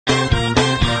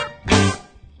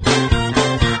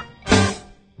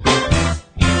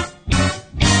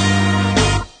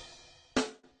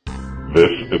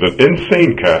This is an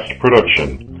Insane Cast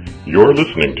production. You're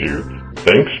listening to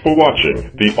Thanks for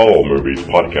Watching the All Movies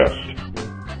Podcast.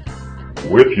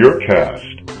 With your cast,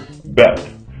 Beth,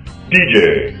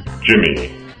 DJ,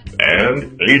 Jimmy,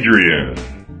 and Adrian.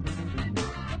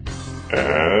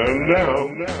 And now,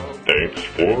 thanks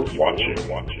for watching.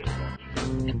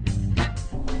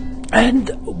 And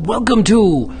welcome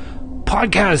to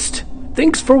Podcast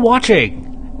Thanks for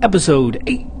Watching, episode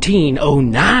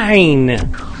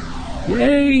 1809.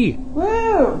 Yay!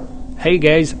 Woo! Hey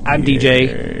guys, I'm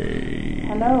DJ.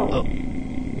 Hello.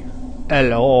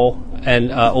 Hello. And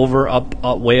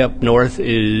way up north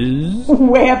is...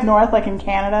 Way up north, like in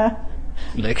Canada.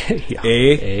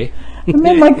 Hey. I'm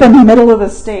in like the middle of the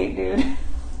state, dude.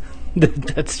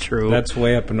 That's true. That's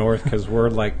way up north because we're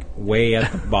like way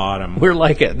at the bottom. We're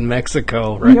like at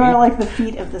Mexico, right? You are like the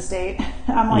feet of the state.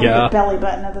 I'm like the belly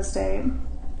button of the state.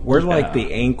 We're like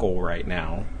the ankle right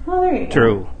now. Oh, there you go.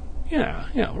 True. Yeah.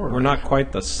 We're not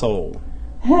quite the sole.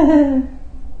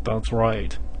 That's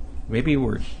right. Maybe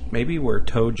we're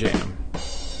toe jam.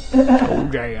 Toe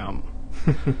jam.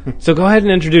 So go ahead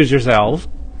and introduce yourselves.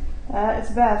 It's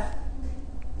Beth.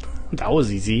 That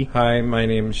was easy. Hi, my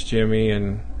name's Jimmy,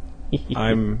 and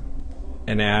I'm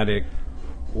an addict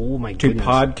Oh my to goodness.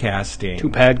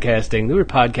 podcasting. We were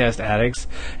podcast addicts.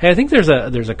 Hey, I think there's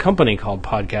a company called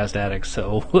Podcast Addicts,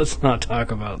 so let's not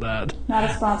talk about that. Not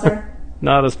a sponsor.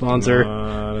 Not a sponsor.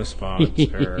 Not a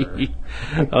sponsor.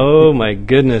 Oh my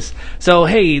goodness. So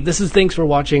hey, this is Thanks for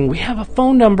Watching. We have a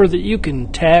phone number that you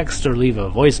can text or leave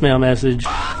a voicemail message.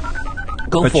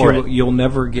 Go But for it. You'll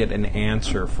never get an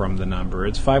answer from the number.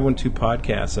 It's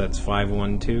 512-podcast. That's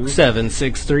 512.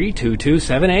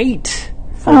 763-2278.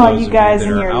 Oh, you guys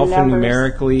and your numbers.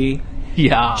 Alphanumerically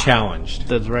Yeah. challenged.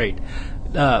 That's right.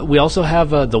 We also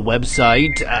have the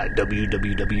website at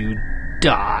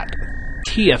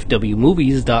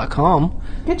www.tfwmovies.com.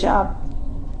 Good job.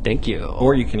 Thank you.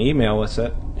 Or you can email us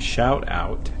at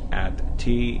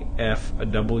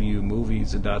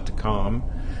shoutout@tfwmovies.com.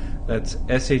 That's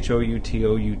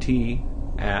SHOUTOUT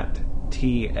at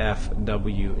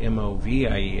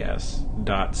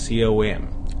TFWMOVIES.com.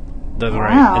 That's Wow.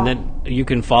 right. And then you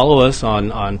can follow us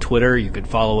on Twitter. You can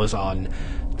follow us on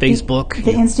Facebook.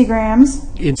 The Instagrams.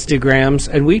 Instagrams.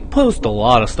 And we post a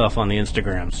lot of stuff on the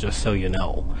Instagrams, just so you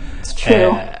know. It's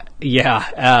true.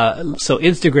 So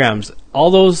Instagrams,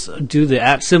 all those do the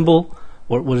 @ symbol.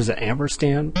 What is it,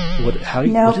 ampersand? What is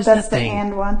That's that the thing?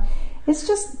 and one. It's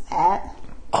just at.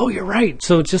 Oh, you're right.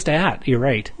 So it's just @ You're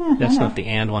right. That's not the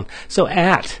and one. So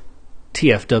 @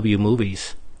 TFW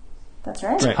Movies. That's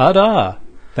right. Right. Ta-da.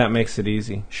 That makes it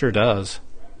easy. Sure does.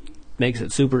 Makes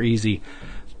it super easy.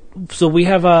 So we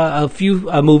have a few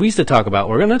movies to talk about.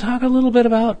 We're going to talk a little bit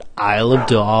about Isle of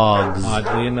Dogs.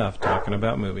 Oddly enough, talking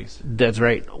about movies. That's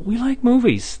right. We like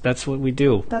movies. That's what we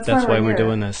do. That's why why we're we're here.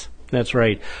 doing this. That's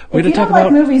right. We're If going you to talk don't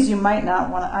like about movies, you might not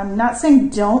want to. I'm not saying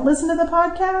don't listen to the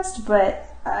podcast, but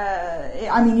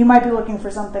you might be looking for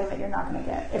something that you're not going to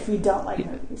get if you don't like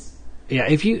movies. Yeah,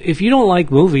 if you don't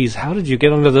like movies, how did you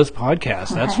get onto this podcast?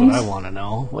 That's what I Right. want to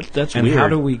know. That's And weird. how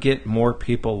do we get more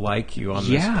people like you on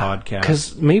this podcast?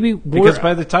 Because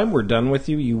by the time we're done with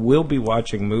you, you will be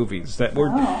watching movies.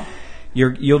 Oh.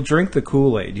 You'll drink the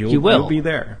Kool-Aid. You will. You'll be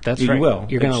there. That's you right. will.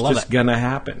 You're gonna love It's just it. gonna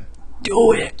happen.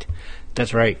 do it.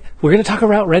 That's right. We're going to talk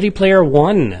about Ready Player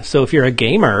One. So if you're a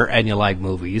gamer and you like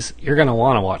movies, you're going to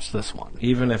want to watch this one.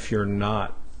 Even if you're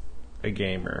not a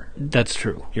gamer, That's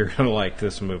true. you're gonna like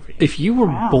this movie. If you were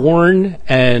born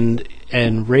and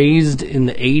raised in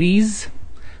the 80s,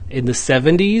 in the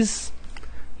 70s,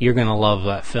 you're going to love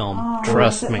that film.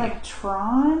 Trust is it me. like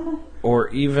Tron? Or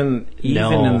even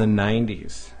No. in the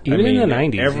 90s. Even in the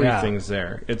 90s, yeah. everything's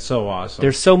there. It's so awesome.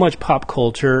 There's so much pop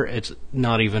culture, it's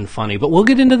not even funny. But we'll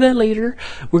get into that later.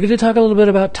 We're going to talk a little bit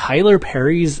about Tyler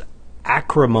Perry's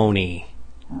Acrimony.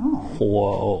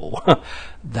 Whoa.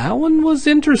 That one was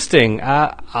interesting.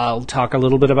 I'll talk a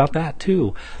little bit about that,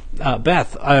 too.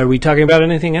 Beth, are we talking about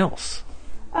anything else?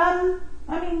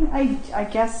 I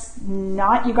guess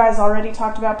not. You guys already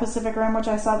talked about Pacific Rim, which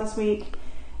I saw this week,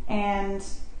 and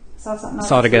saw something else.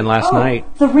 Saw it again last night.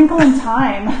 The Wrinkle in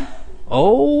Time.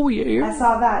 Oh, yeah. I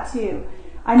saw that too.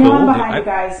 I know Cool. I'm behind you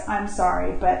guys. I'm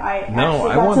sorry, but I actually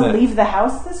got wanna- to leave the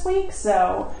house this week,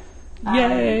 so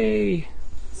Yay.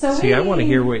 See, I want to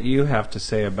hear what you have to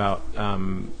say about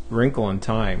Wrinkle in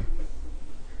Time.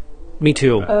 Me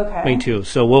too. Okay. Me too.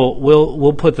 So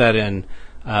we'll put that in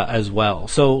as well.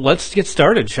 So let's get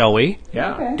started, shall we?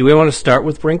 Yeah. Okay. Do we want to start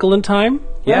with Wrinkle in Time?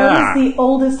 Yeah. Well, it is the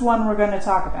oldest one we're going to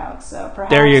talk about, so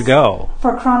perhaps There you go.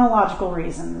 for chronological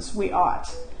reasons, we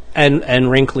ought. And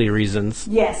wrinkly reasons.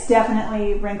 Yes,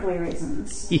 definitely wrinkly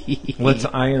reasons. Let's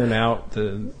iron out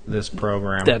this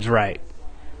program. That's right.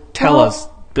 Tell Well, us.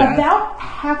 About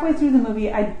halfway through the movie,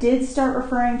 I did start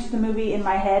referring to the movie in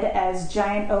my head as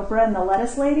Giant Oprah and the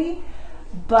Lettuce Lady,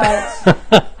 but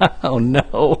Oh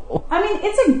no. I mean,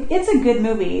 it's a good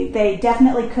movie. They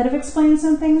definitely could have explained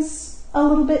some things a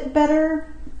little bit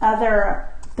better.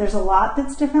 There's a lot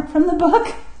that's different from the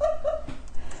book,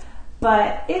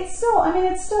 but it's still a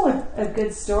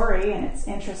good story and it's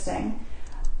interesting.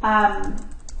 There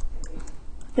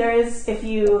is, I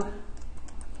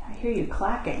hear you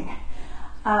clacking.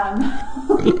 Yeah,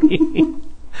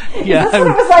 Is this what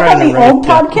it was like on the old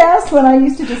podcast when I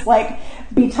used to just like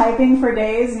be typing for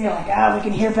days and you're like, we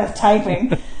can hear Beth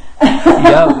typing.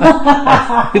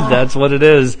 Yeah, that's what it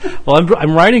is. Well,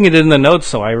 I'm writing it in the notes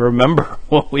so I remember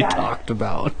what we talked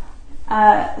about.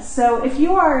 So if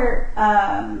you are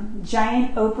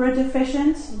Giant Oprah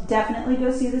deficient, definitely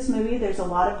go see this movie. There's a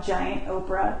lot of Giant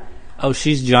Oprah. Oh,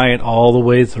 she's giant all the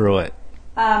way through it.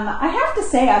 I have to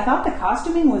say, I thought the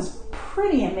costuming was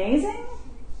pretty amazing.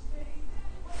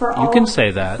 For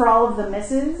all of the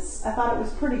misses, I thought it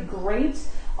was pretty great.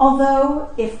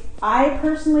 Although, if I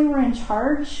personally were in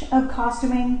charge of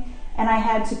costuming and I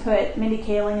had to put Mindy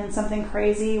Kaling in something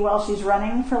crazy while she's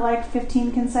running for like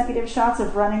 15 consecutive shots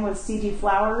of running with CG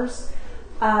flowers,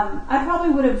 I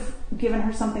probably would have given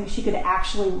her something she could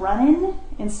actually run in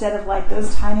instead of like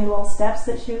those tiny little steps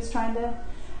that she was trying to.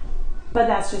 But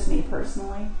that's just me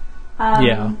personally.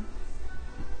 Yeah.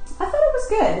 I thought it was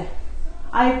good.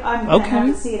 I'm going to have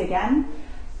to see it again,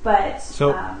 but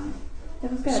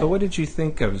it was good. So what did you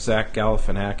think of Zach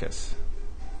Galifianakis?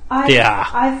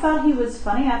 I thought he was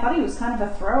funny. I thought he was kind of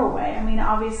a throwaway. I mean,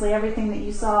 obviously everything that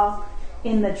you saw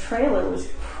in the trailer was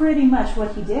pretty much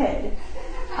what he did.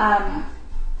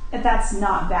 That's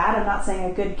not bad. I'm not saying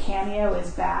a good cameo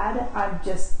is bad. I'm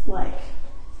just like,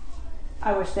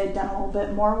 I wish they'd done a little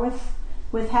bit more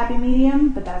with Happy Medium,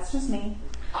 but that's just me.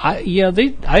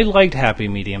 I liked Happy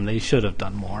Medium. They should have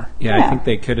done more. Yeah, I think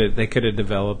they could have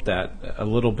developed that a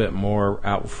little bit more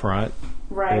out front,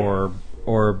 right?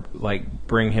 Or like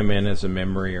bring him in as a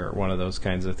memory or one of those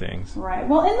kinds of things. Right.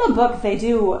 Well, in the book they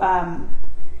do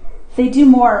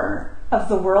more of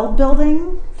the world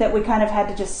building that we kind of had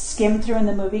to just skim through in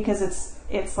the movie because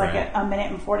it's like a minute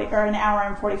and 40 or an hour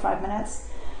and 45 minutes.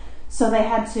 So they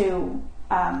had to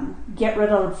get rid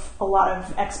of a lot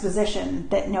of exposition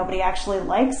that nobody actually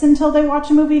likes until they watch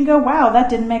a movie and go, wow, that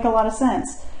didn't make a lot of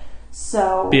sense.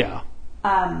 So yeah,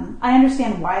 I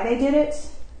understand why they did it,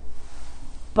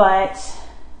 but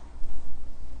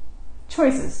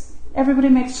choices. Everybody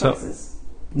makes choices.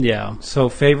 Yeah. So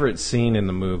favorite scene in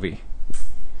the movie?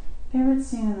 Favorite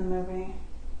scene in the movie?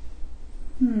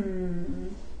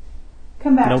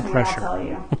 Come back to me, pressure. I'll tell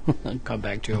you. Come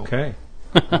back to you. Okay.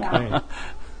 Yeah.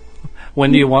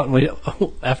 When do you want?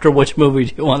 After which movie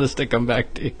do you want us to come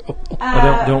back to you?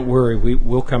 Don't worry,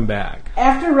 we'll come back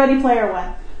after Ready Player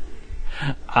One.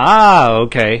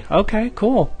 Okay,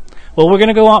 cool. Well, we're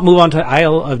gonna move on to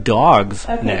Isle of Dogs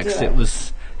next. Do it. It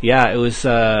was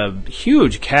a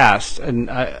huge cast, and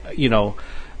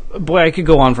boy, I could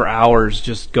go on for hours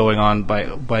just going on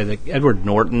by the Edward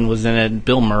Norton was in it,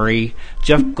 Bill Murray,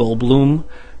 Jeff Goldblum,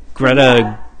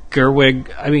 Greta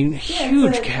Gerwig. I mean,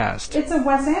 huge cast. It's a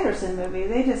Wes Anderson movie.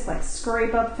 They just like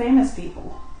scrape up famous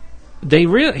people. They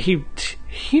really he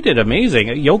did amazing.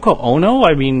 Yoko Ono.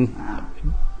 I mean,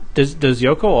 does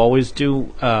Yoko always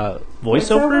do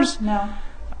voiceovers?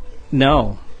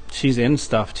 No, she's in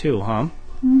stuff too, huh?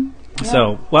 Yeah.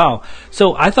 So wow.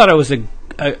 So I thought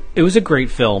it was a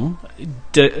great film.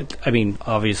 I mean,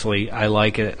 obviously, I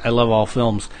like it. I love all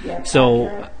films. Yeah, so.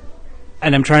 accurate.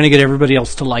 And I'm trying to get everybody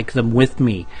else to like them with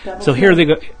me. So here they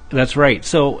go. That's right.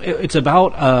 So it's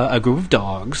about a group of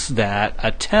dogs that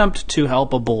attempt to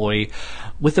help a boy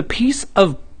with a piece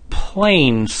of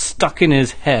plane stuck in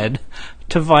his head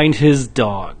to find his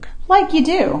dog. Like you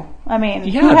do. I mean,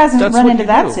 Yeah, who hasn't that's run what into you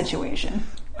that do. situation?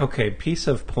 Okay, piece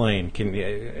of plane. Can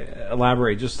you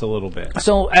elaborate just a little bit?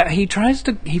 So he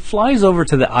flies over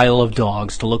to the Isle of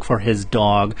Dogs to look for his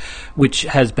dog, which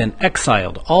has been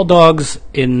exiled. All dogs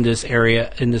in this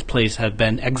area, in this place, have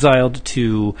been exiled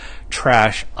to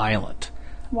Trash Island.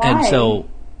 Why? And so,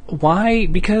 why?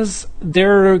 Because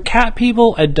there are cat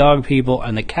people and dog people,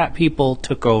 and the cat people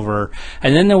took over.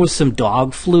 And then there was some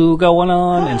dog flu going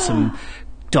on, and some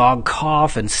dog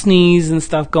cough and sneeze and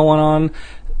stuff going on.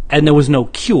 And there was no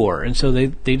cure, and so they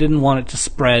didn't want it to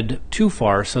spread too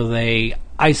far, so they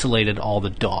isolated all the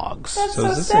dogs. That's So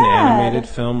is this sad. an animated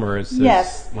film or is this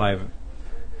Yes. live?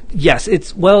 Yes,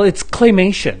 it's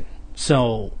claymation.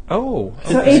 So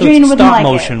Adrian wouldn't stop like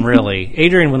motion, it. really.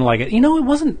 Adrian wouldn't like it. It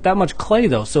wasn't that much clay,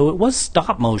 though, so it was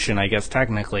stop motion, I guess,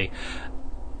 technically.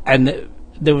 And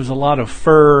there was a lot of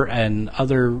fur and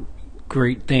other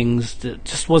great things that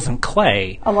just wasn't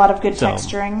clay. A lot of good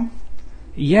texturing.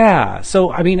 Yeah.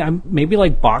 So, I mean, maybe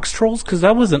like Box Trolls, because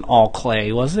that wasn't all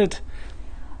clay, was it?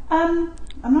 I'm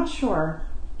not sure.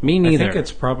 Me neither. I think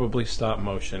it's probably stop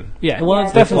motion. Yeah, well,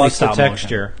 it's definitely lots stop of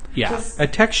texture. Motion. Yeah. A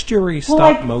textury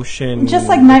stop motion. Just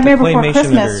like Nightmare Before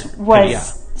Christmas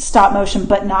was stop motion,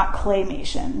 but not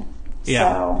claymation.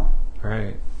 Yeah. So.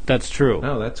 Right. That's true.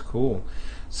 No, that's cool.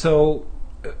 So,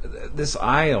 this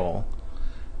aisle,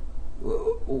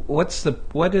 what's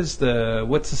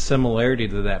the similarity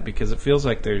to that? Because it feels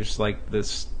like there's like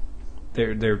this,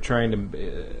 they're trying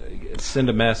to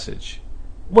send a message.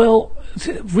 Well,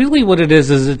 really, what it is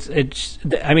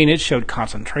it showed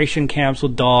concentration camps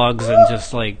with dogs and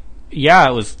just like,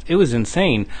 it was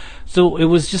insane. So it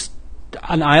was just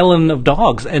an island of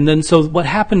dogs, and then so what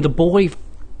happened? The boy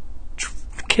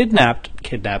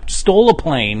stole a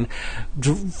plane,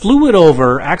 flew it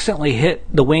over, accidentally hit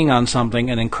the wing on something,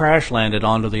 and then crash landed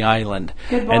onto the island.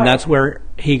 And that's where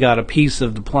he got a piece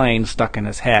of the plane stuck in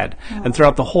his head. Oh. And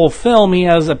throughout the whole film, he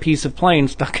has a piece of plane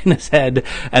stuck in his head,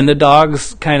 and the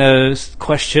dogs kind of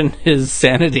question his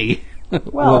sanity.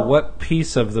 Well, what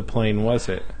piece of the plane was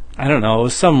it? I don't know. It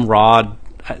was some rod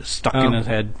stuck in his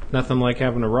head. Nothing like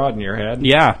having a rod in your head.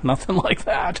 Yeah, nothing like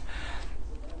that.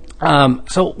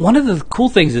 So one of the cool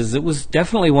things is it was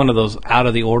definitely one of those out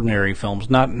of the ordinary films,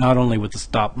 not only with the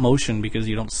stop motion, because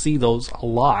you don't see those a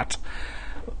lot,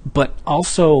 but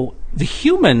also the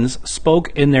humans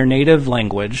spoke in their native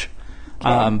language,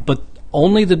 but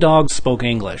only the dogs spoke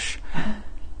English.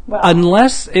 Well,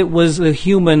 unless it was a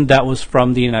human that was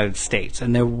from the United States,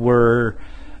 and there were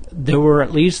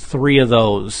at least 3 of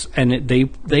those, and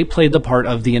they played the part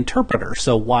of the interpreter.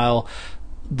 So while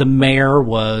the mayor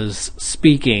was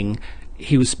speaking,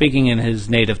 he was speaking in his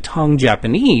native tongue,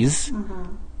 Japanese,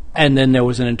 and then there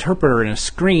was an interpreter and a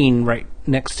screen right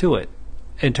next to it,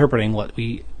 interpreting what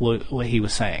he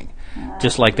was saying,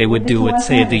 just like they would do at,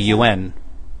 say, the UN.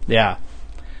 Yeah.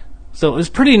 So it was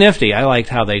pretty nifty. I liked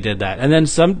how they did that. And then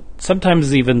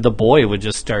sometimes even the boy would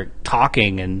just start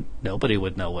talking and nobody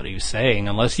would know what he was saying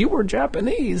unless you were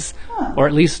Japanese, or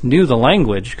at least knew the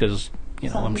language, because,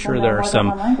 I'm sure there are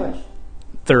some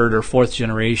 3rd or 4th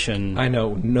generation. I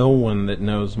know no one that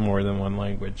knows more than one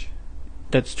language.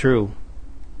 That's true.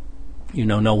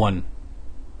 No one.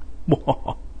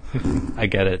 I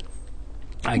get it.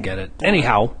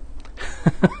 Anyhow.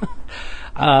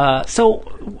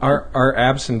 So our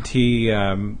absentee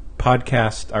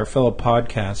podcast, our fellow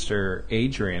podcaster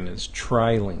Adrian, is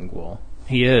trilingual.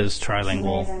 He is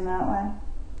trilingual. He's amazing that way.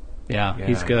 Yeah,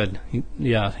 he's good.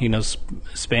 He knows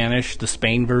Spanish, the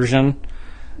Spain version.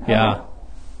 Yeah.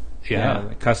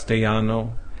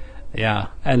 Castellano. Yeah,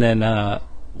 and then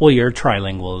you're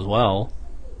trilingual as well.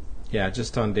 Yeah,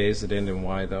 just on days that end in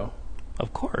Y, though.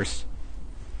 Of course.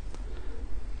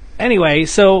 Anyway,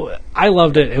 so I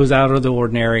loved it. It was out of the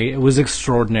ordinary. It was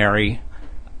extraordinary.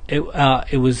 It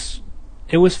was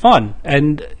fun,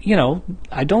 and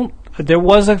there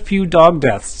was a few dog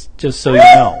deaths, just so you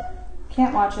know.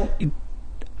 Can't watch it.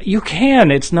 You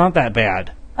can. It's not that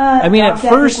bad. At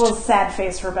first, equals sad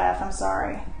face for Beth. I'm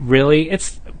sorry. Really,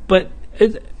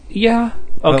 yeah.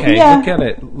 Okay. Yeah.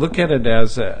 Look at it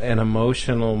as an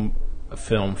emotional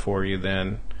film for you,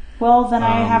 then. Well, then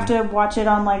I have to watch it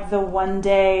on like the one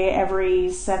day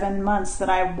every 7 months that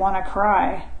I want to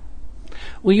cry.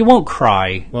 Well, you won't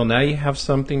cry. Well, now you have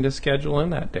something to schedule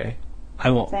in that day. I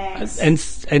won't. Thanks.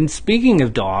 And speaking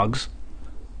of dogs,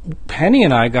 Penny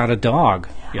and I got a dog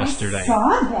yesterday. I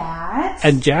saw that.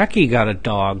 And Jackie got a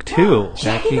dog too.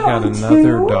 Jackie got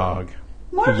another dog.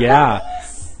 More yeah. puppies?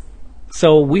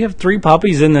 So we have 3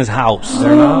 puppies in this house.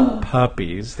 They're not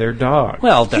puppies. They're dogs.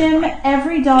 Well, Jim,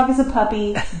 every dog is a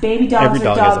puppy. Baby dogs are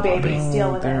dog babies.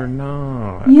 Deal with they're it.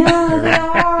 not. Yeah, they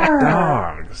are.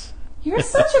 Dogs. You're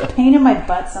such a pain in my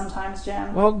butt sometimes,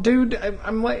 Jim. Well, dude,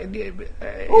 I'm like... you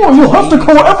have to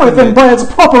call everything by its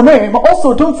proper name.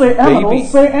 Also, don't say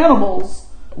animals, say animals.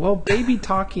 Well, baby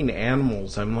talking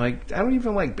animals. I'm like, I don't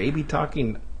even like baby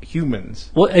talking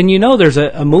humans. Well, and there's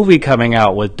a movie coming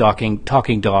out with talking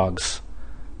dogs.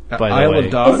 By the Isle way.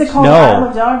 of Dogs? Is it called Isle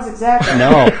of Dogs? Exactly.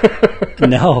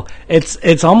 No.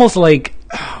 It's almost like...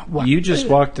 You just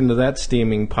walked into that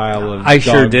steaming pile of I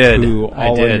sure did. poo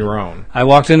all on your own. I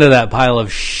walked into that pile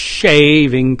of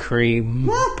shaving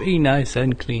cream. Be nice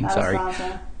and clean. Sorry.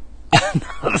 Not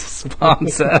a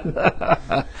sponsor.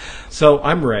 So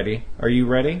I'm ready. Are you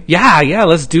ready? Yeah.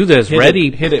 Let's do this. Hit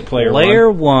it,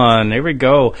 player 1. Here we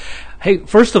go. Hey,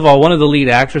 first of all, one of the lead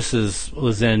actresses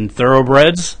was in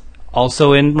Thoroughbreds,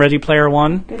 also in Ready Player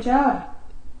One. Good job.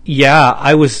 Yeah,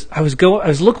 I was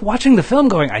watching the film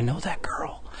going, I know that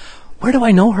girl. Where do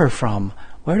I know her from?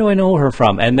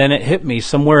 And then it hit me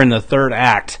somewhere in the third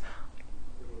act.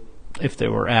 If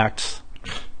there were acts.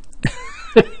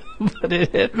 But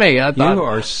it hit me. I thought, you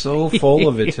are so full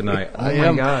of it tonight. Oh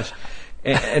my gosh.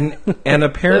 And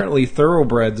apparently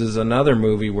Thoroughbreds is another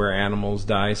movie where animals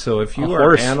die. So if you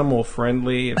are animal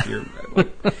friendly, if you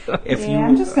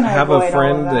have a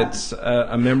friend that's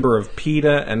a member of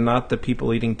PETA and not the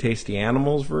People Eating Tasty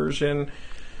Animals version,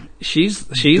 she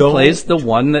plays the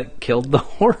one that killed the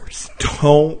horse.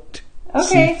 Don't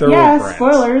see Thoroughbreds. Yeah,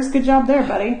 spoilers. Good job there,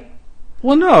 buddy.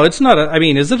 Well, no, it's not.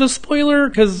 Is it a spoiler?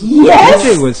 Because yes,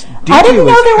 DJ I didn't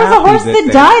know there was a horse that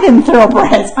died in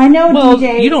Thoroughbreds. I know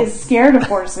DJ is scared of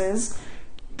horses.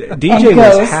 DJ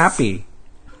was happy.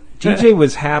 DJ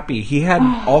was happy. He had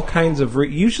all kinds of.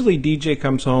 Usually, DJ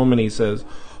comes home and he says,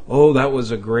 "Oh, that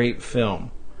was a great film."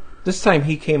 This time,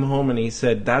 he came home and he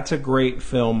said, "That's a great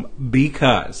film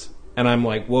because," and I'm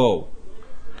like, "Whoa."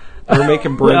 We're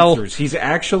making breakthroughs. He's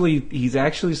actually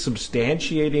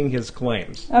substantiating his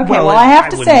claims. Okay, well I have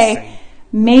to say,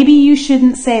 maybe you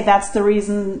shouldn't say that's the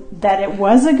reason that it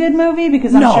was a good movie,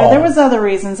 because I'm sure there was other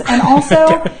reasons. And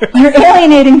also, you're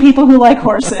alienating people who like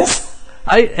horses.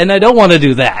 I don't want to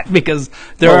do that, because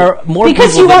there are more people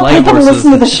because you that want like people to horses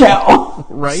listen to the show.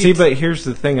 Right? See, but here's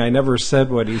the thing. I never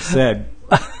said what he said.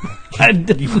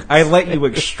 I let you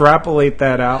extrapolate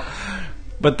that out.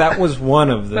 But that was one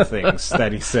of the things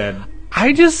that he said.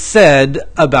 I just said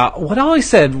all I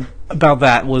said about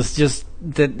that was just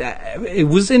that it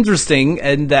was interesting,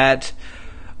 and that,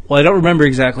 well, I don't remember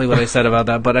exactly what I said about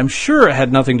that, but I'm sure it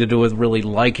had nothing to do with really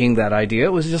liking that idea.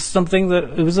 It was just something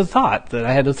it was a thought that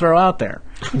I had to throw out there.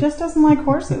 He just doesn't like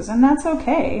horses, and that's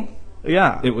okay.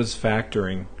 Yeah. It was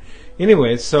factoring.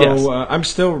 Anyway, so yes.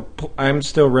 I'm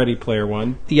still Ready Player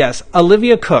One. Yes,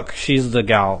 Olivia Cook, she's the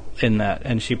gal in that,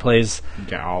 and she plays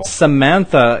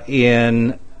Samantha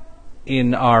in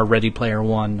our Ready Player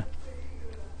One.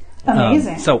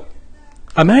 Amazing. So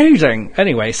amazing.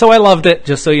 Anyway, so I loved it.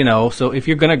 Just so you know, so if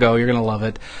you're gonna go, you're gonna love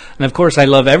it. And of course, I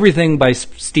love everything by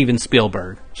Steven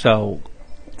Spielberg. So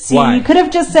see, you could have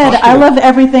just said, "I love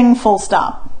everything." Full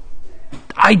stop.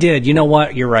 I did. You know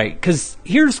what? You're right. Because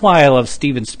here's why I love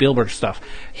Steven Spielberg stuff.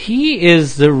 He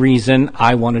is the reason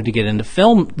I wanted to get into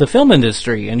the film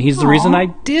industry, and he's the reason I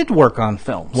did work on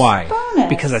films. Why? Bonus.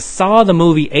 Because I saw the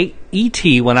movie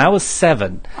E.T. when I was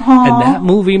 7, and that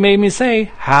movie made me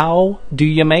say, "How do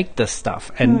you make this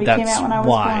stuff?" And that's came out when I was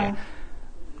why.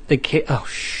 born.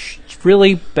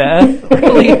 Really, Beth?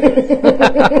 Really?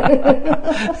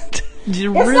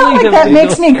 That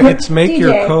makes me crazy. It's make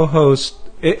your co-host.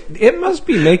 It must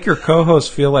be make your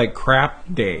co-host feel like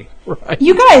crap day. Right.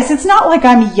 You guys, it's not like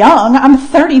I'm young. I'm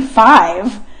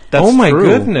 35. That's oh my true.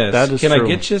 Goodness! That is can true. I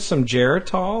get you some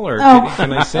Geritol, or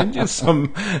can I send you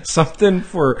something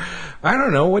for? I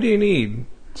don't know. What do you need?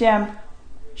 Jim,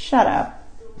 shut up.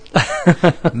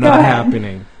 Not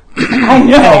happening. I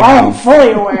know. I am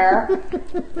fully aware.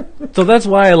 So that's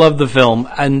why I love the film,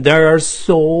 and there are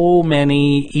so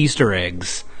many Easter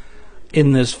eggs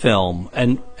in this film,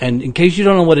 and in case you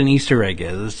don't know what an Easter egg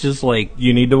is, it's just like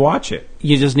you need to watch it.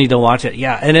 You just need to watch it,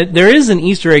 yeah. And there is an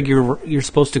Easter egg you're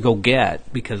supposed to go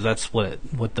get, because that's what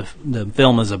the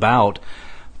film is about.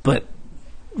 But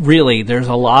really, there's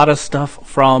a lot of stuff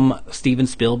from Steven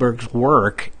Spielberg's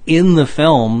work in the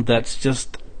film that's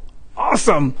just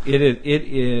awesome. It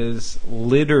is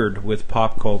littered with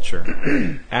pop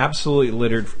culture, absolutely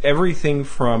littered. Everything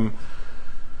from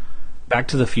Back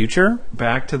to the Future,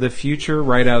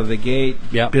 right out of the gate.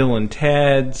 Yep. Bill and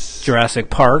Ted's, Jurassic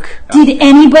Park. Did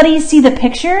anybody see the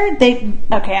picture?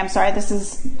 Okay, I'm sorry. This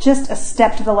is just a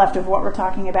step to the left of what we're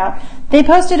talking about. They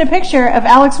posted a picture of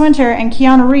Alex Winter and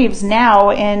Keanu Reeves now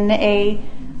in a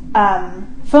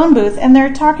phone booth, and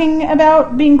they're talking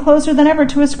about being closer than ever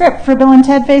to a script for Bill and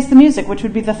Ted Face the Music, which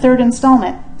would be the 3rd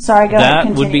installment. Sorry, go ahead.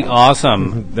 That would be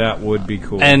awesome. That would be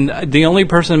cool. And the only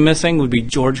person missing would be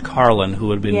George Carlin, who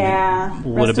would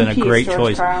have been a great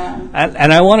choice.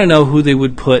 And I want to know who they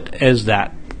would put as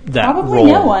that probably role.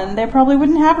 No one. They probably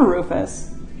wouldn't have a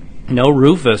Rufus. No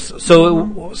Rufus. So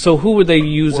who would they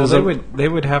use as they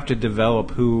would have to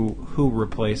develop who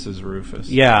replaces Rufus.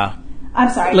 Yeah. I'm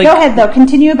sorry. Go ahead, though.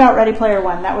 Continue about Ready Player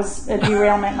One. That was a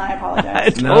derailment, and I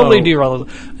apologize. Totally derailed.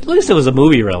 At least it was a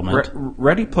movie derailment.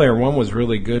 Ready Player One was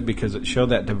really good because it showed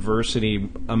that diversity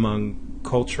among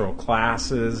cultural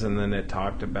classes, and then it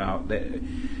talked about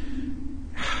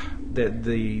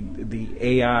the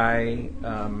AI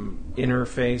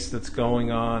interface that's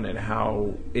going on and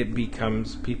how it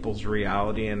becomes people's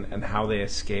reality and how they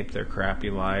escape their crappy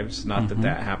lives. Not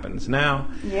that happens now.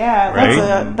 Yeah,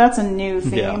 right? That's a new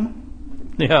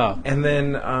theme. Yeah. And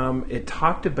then it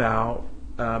talked about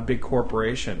big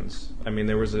corporations. I mean,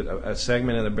 there was a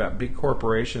segment about big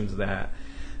corporations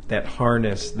that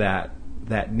harness that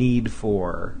need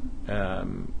for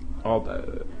all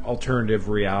the alternative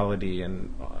reality,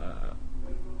 and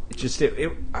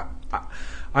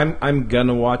I'm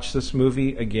gonna watch this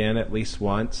movie again at least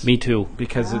once. Me too,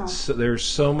 because there's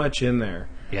so much in there.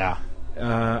 Yeah.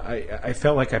 I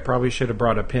felt like I probably should have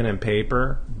brought a pen and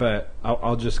paper, but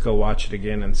I'll just go watch it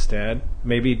again instead.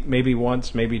 Maybe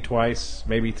once, maybe twice,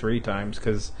 maybe 3 times,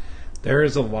 because there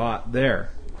is a lot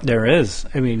there. There is.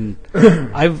 I mean,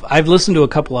 I've listened to a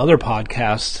couple other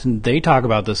podcasts, and they talk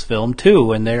about this film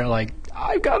too, and they're like,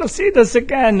 I've got to see this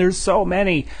again. There's so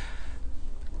many.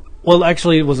 Well,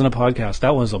 actually, it wasn't a podcast.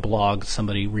 That was a blog.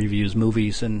 Somebody reviews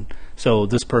movies, and so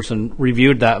this person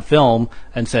reviewed that film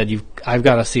and said, I've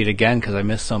got to see it again because I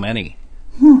missed so many.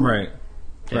 Right.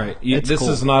 Yeah, right. This cool.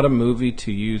 is not a movie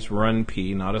to use Run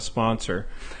P, not a sponsor,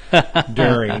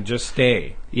 during. Just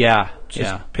stay. Yeah.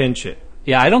 Just pinch it.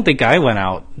 Yeah, I don't think I went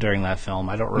out during that film.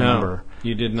 I don't remember. No,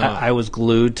 you did not. I was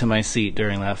glued to my seat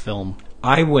during that film.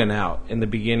 I went out in the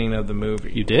beginning of the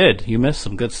movie. You did. You missed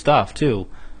some good stuff, too.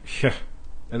 Yeah.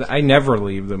 And I never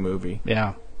leave the movie.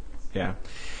 Yeah. Yeah.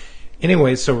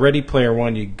 Anyway, so Ready Player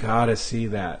One, you gotta see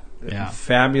that. Yeah.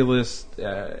 Fabulous,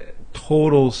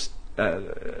 total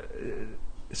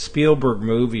Spielberg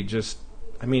movie. Just,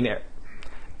 I mean,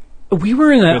 we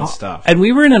were in good stuff. And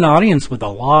we were in an audience with a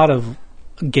lot of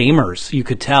gamers, you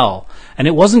could tell, and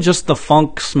it wasn't just the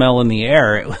funk smell in the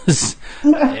air. It was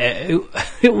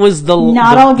it was the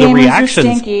not all gamers reactions.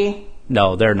 Are stinky.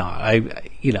 No, they're not.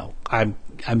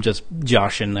 I'm just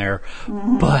joshing there,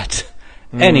 but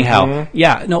anyhow,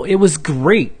 yeah, no, it was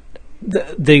great.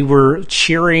 They were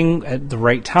cheering at the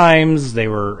right times. They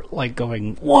were like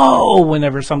going whoa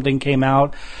whenever something came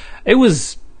out. It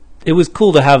was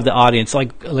cool to have the audience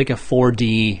like a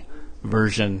 4D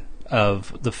version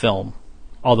of the film.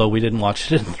 Although we didn't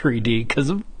watch it in 3D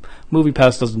because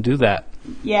MoviePass doesn't do that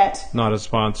yet. Not a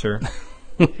sponsor.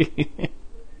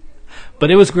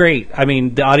 But it was great. I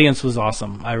mean, the audience was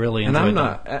awesome. I really enjoyed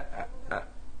it.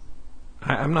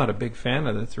 I'm not a big fan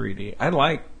of the 3D.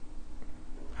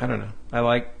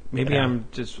 Maybe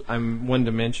I'm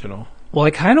one-dimensional. Well,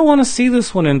 I kind of want to see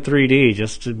this one in 3D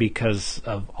just because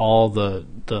of all the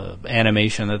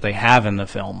animation that they have in the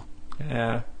film.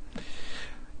 Yeah.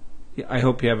 I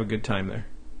hope you have a good time there.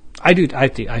 I do. I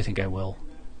think I will.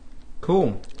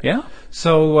 Cool. Yeah.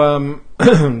 So,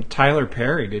 Tyler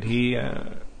Perry, did he...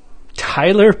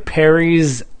 Tyler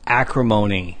Perry's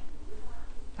Acrimony.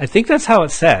 I think that's how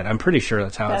it's said. I'm pretty sure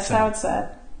that's how it's said. That's how it's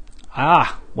said.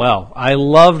 Ah, well, I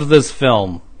loved this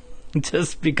film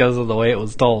just because of the way it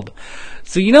was told.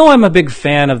 So I'm a big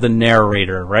fan of the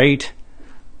narrator, right?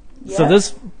 Yes. So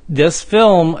this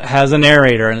film has a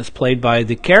narrator, and it's played by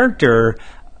the character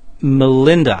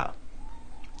Melinda,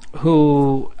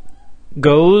 who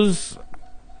goes,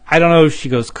 I don't know if she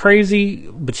goes crazy,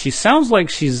 but she sounds like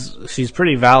she's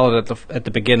pretty valid at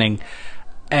the beginning.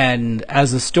 And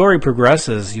as the story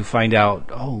progresses, you find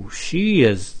out, she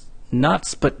is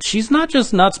nuts, but she's not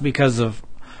just nuts because of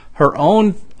her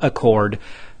own accord.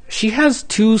 She has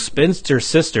 2 spinster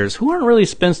sisters who aren't really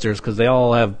spinsters because they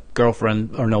all have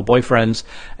boyfriends,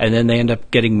 and then they end up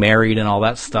getting married and all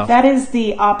that stuff. That is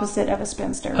the opposite of a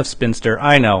spinster. A spinster,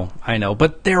 I know,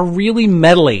 but they're really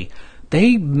meddly.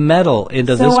 They meddle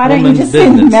into this woman's business. So why don't you just say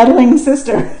meddling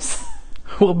sisters?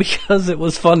 Well, because it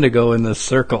was fun to go in this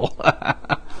circle.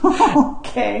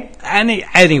 Okay.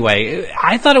 Anyway,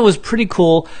 I thought it was pretty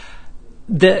cool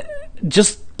that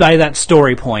just by that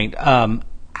story point.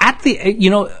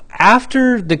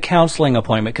 After the counseling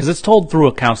appointment, because it's told through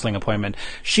a counseling appointment,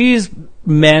 she's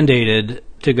mandated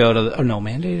to go to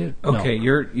mandated? Okay,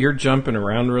 no. You're jumping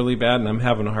around really bad, and I'm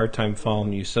having a hard time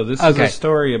following you. So this is a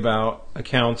story about a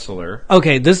counselor.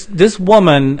 Okay, this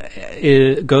woman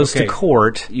goes to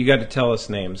court. You got to tell us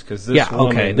names, because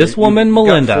this woman,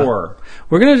 Melinda.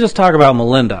 We're going to just talk about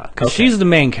Melinda, because she's the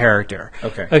main character.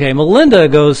 Okay, Melinda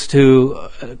goes to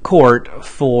court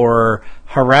for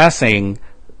harassing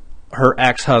her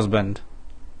ex-husband.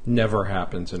 Never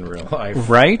happens in real life.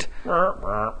 Right?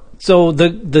 So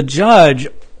the judge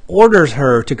orders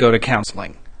her to go to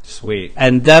counseling. Sweet.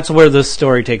 And that's where this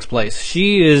story takes place.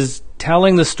 She is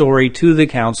telling the story to the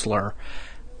counselor.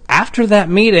 After that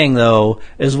meeting, though,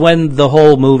 is when the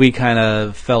whole movie kind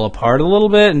of fell apart a little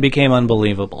bit and became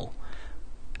unbelievable.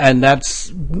 And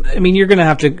that's, I mean, you're going to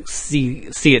have to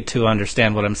see it to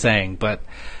understand what I'm saying. But,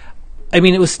 I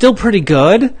mean, it was still pretty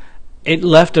good. It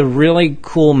left a really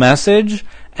cool message.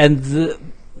 And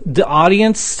the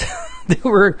audience, there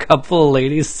were a couple of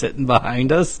ladies sitting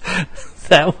behind us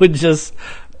that would just,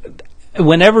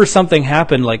 whenever something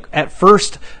happened, like at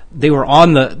first they were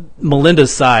on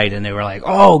Melinda's side and they were like,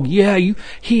 "Oh yeah,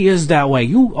 he is that way.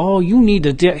 You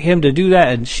need him to do that."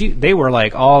 And they were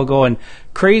like all going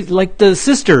crazy. Like the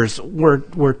sisters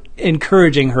were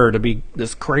encouraging her to be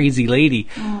this crazy lady.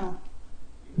 Mm.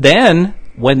 Then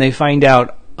when they find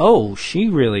out, oh, she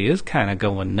really is kind of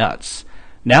going nuts.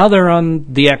 Now they're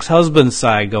on the ex-husband's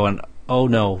side going, oh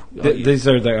no. These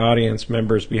are the audience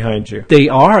members behind you. They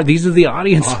are. These are the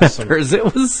audience members.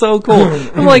 It was so cool.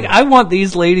 I'm like, I want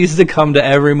these ladies to come to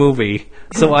every movie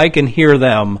so I can hear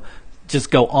them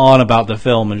just go on about the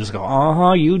film and just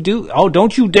go, you do. Oh,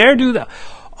 don't you dare do that.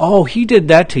 Oh, he did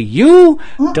that to you?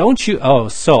 Don't you? Oh,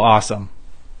 so awesome.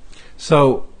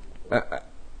 So,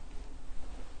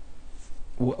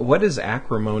 what does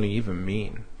acrimony even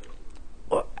mean?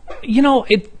 You know,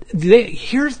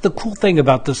 here's the cool thing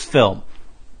about this film.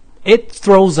 It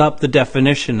throws up the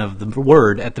definition of the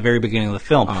word at the very beginning of the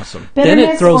film. Awesome. Bitterness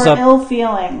then it throws up ill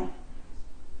feeling.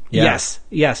 Yeah.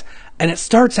 Yes. And it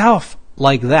starts off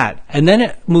like that. And then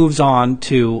it moves on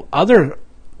to other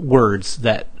words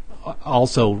that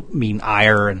also mean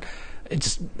ire and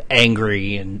it's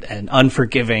angry and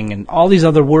unforgiving and all these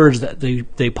other words that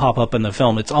they pop up in the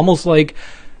film. It's almost like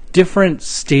different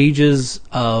stages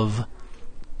of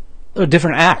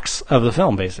different acts of the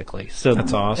film, basically. So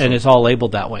that's awesome. And it's all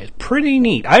labeled that way. It's pretty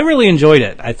neat. I really enjoyed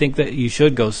it. I think that you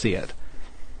should go see it.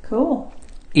 Cool.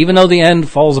 Even though the end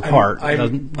falls apart.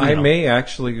 I may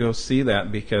actually go see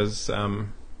that because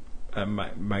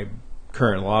my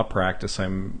current law practice,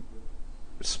 I'm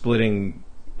splitting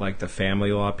like the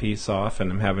family law piece off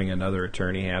and I'm having another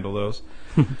attorney handle those.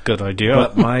 Good idea.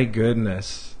 But my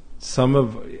goodness,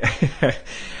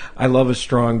 I love a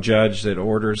strong judge that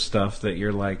orders stuff that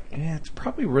you're like, it's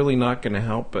probably really not going to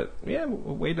help, but yeah,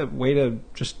 way to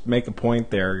just make a point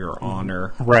there, Your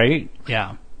Honor. Right?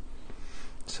 Yeah.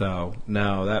 So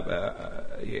no,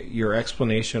 that your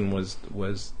explanation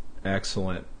was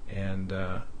excellent, and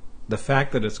the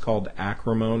fact that it's called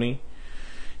acrimony,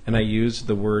 and I used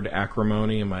the word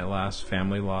acrimony in my last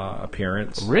family law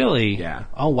appearance. Really? Yeah.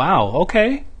 Oh wow.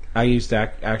 Okay. I used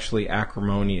actually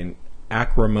acrimoniously.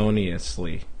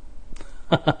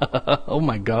 Oh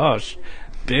my gosh,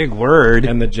 big word.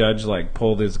 And the judge like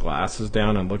pulled his glasses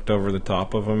down and looked over the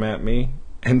top of them at me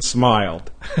and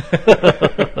smiled.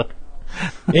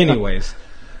 Anyways,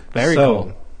 very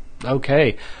cool.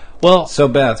 Okay, well, so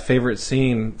Beth, favorite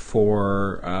scene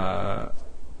for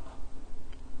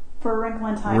Wrinkle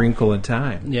in Time. Wrinkle in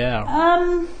Time. Yeah.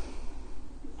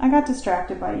 I got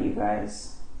distracted by you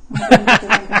guys. I didn't have to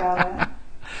think about it.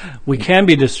 We can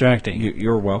be distracting.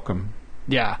 You're welcome.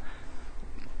 Yeah.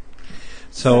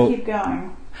 So keep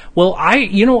going. Well,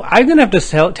 I'm going to have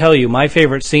to tell you my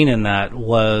favorite scene in that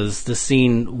was the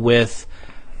scene with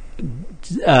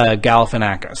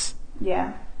Galifianakis.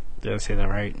 Yeah. Did I say that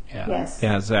right? Yeah. Yes.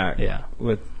 Yeah, Zach. Yeah.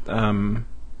 With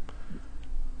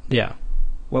yeah.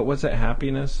 What was it?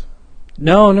 Happiness?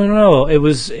 No. It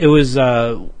was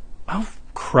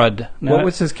crud. No, what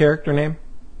was his character name?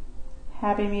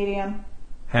 Happy Medium.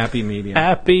 Happy Medium.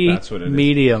 That's what it is.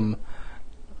 Medium.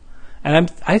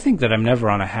 And I think that I'm never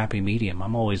on a happy medium.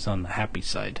 I'm always on the happy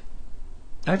side.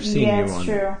 I've seen you on. Yeah, it's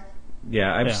true.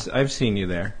 Yeah, I've seen you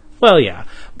there. Well, yeah,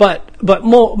 but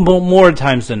more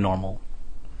times than normal.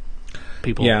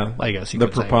 People, yeah, I guess you the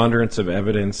could preponderance of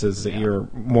evidence is that you're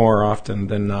more often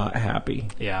than not happy.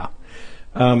 Yeah.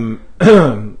 My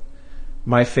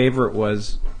favorite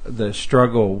was the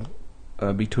struggle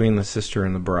between the sister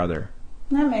and the brother.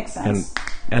 That makes sense.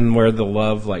 And where the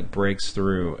love like breaks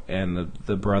through and the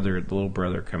little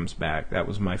brother comes back. That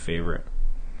was my favorite.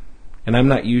 And I'm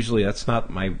not usually, that's not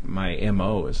my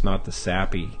MO. It's not the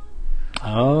sappy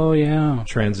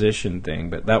transition thing,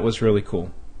 but that was really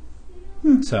cool.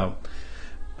 So,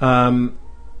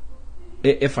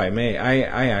 if I may,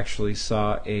 I actually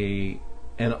saw an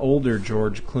older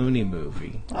George Clooney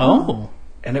movie. Oh.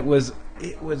 And it was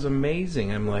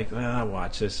amazing. I'm like,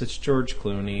 watch this. It's George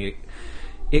Clooney.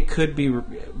 It could be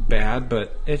bad,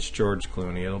 but it's George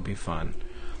Clooney. It'll be fun.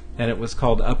 And it was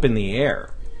called Up in the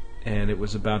Air. And it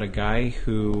was about a guy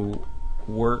who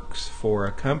works for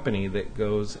a company that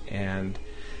goes and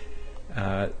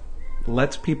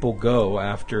lets people go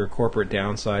after corporate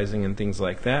downsizing and things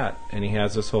like that. And he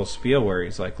has this whole spiel where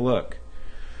he's like, look,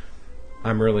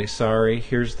 I'm really sorry.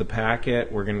 Here's the packet.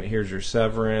 Here's your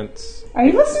severance. Are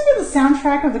you listening to the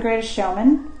soundtrack of The Greatest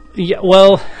Showman? Yeah,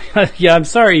 well, yeah, I'm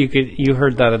sorry you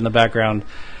heard that in the background.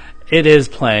 It is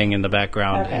playing in the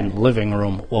background in the living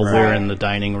room while we're in the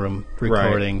dining room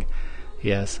recording. Right.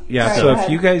 Yes. Yeah, right, so if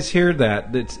you guys hear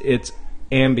that, it's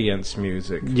ambience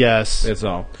music. Yes. That's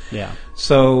all. Yeah.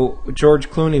 So George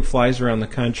Clooney flies around the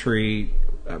country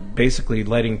basically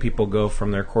letting people go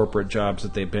from their corporate jobs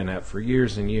that they've been at for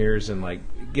years and years, and like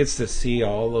gets to see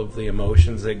all of the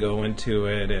emotions that go into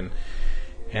it,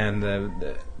 and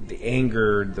the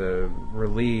anger, the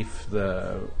relief,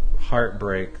 the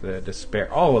heartbreak, the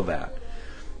despair, all of that.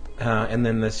 And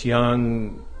then this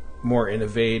young, more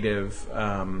innovative,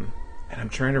 and I'm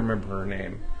trying to remember her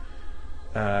name.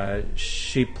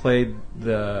 She played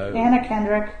Anna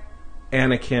Kendrick.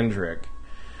 Anna Kendrick.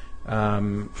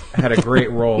 Had a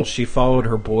great role. She followed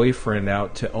her boyfriend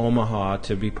out to Omaha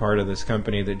to be part of this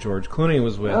company that George Clooney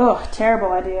was with. Oh,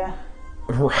 terrible idea.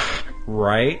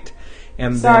 Right?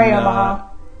 And sorry, then, Omaha.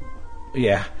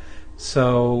 Yeah.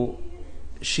 So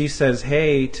she says,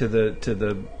 "Hey," to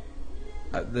the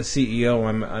CEO,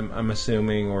 I'm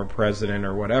assuming, or president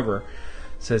or whatever,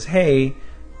 says, "Hey,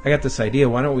 I got this idea.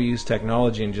 Why don't we use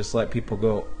technology and just let people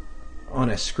go on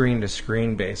a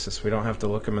screen-to-screen basis? We don't have to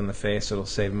look them in the face. It'll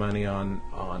save money on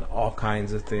all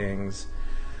kinds of things,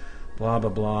 blah, blah,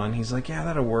 blah." And he's like, "Yeah,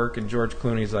 that'll work." And George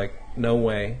Clooney's like, "No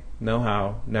way, no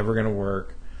how, never going to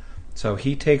work." So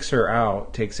he takes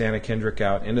Anna Kendrick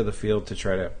out into the field to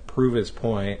try to prove his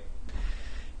point.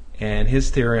 And his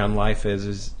theory on life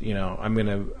is I'm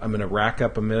gonna rack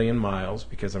up 1,000,000 miles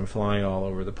because I'm flying all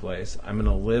over the place. I'm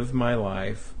gonna live my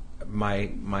life.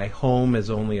 My home is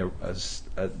only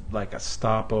a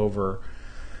stopover.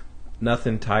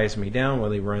 Nothing ties me down.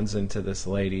 Well, he runs into this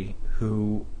lady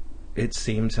who, it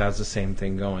seems, has the same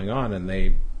thing going on, and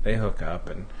they hook up,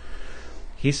 and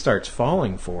he starts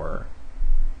falling for her.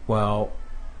 Well,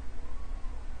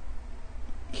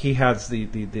 he has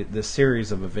the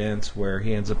series of events where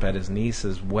he ends up at his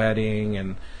niece's wedding,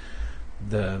 and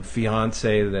the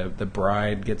fiance, the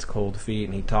bride, gets cold feet,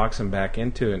 and he talks him back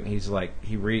into it. And he's like,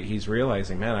 he's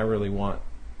realizing, man, I really want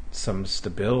some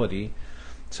stability.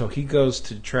 So he goes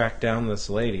to track down this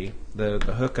lady, the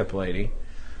hookup lady,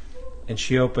 and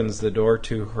she opens the door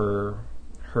to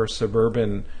her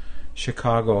suburban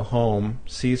Chicago home,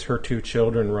 sees her 2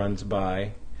 children, runs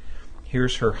by,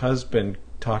 hears her husband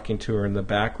talking to her in the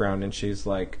background, and she's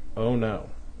like, "Oh no,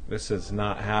 this is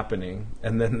not happening."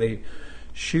 And then they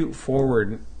shoot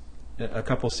forward a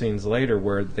couple scenes later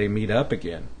where they meet up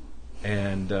again,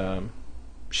 and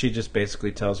she just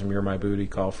basically tells him, "You're my booty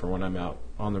call for when I'm out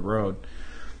on the road."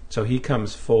 So he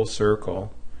comes full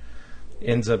circle,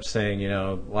 ends up saying,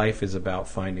 life is about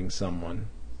finding someone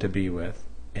to be with,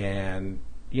 and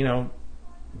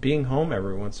being home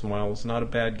every once in a while is not a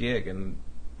bad gig. And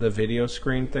the video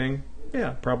screen thing,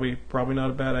 yeah, probably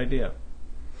not a bad idea.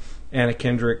 Anna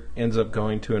Kendrick ends up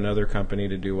going to another company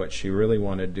to do what she really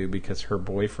wanted to do because her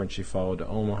boyfriend she followed to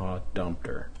Omaha dumped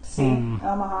her. See,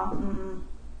 Omaha. Mm-hmm.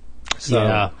 So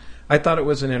yeah. I thought it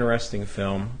was an interesting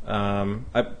film.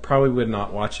 I probably would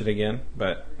not watch it again,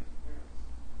 but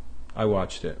I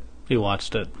watched it. You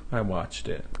watched it. I watched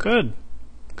it. Good.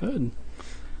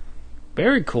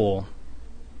 Very cool.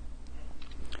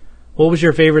 What was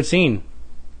your favorite scene?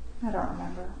 I don't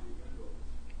remember.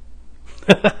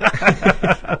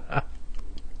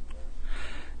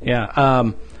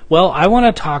 Yeah. Well, I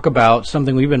want to talk about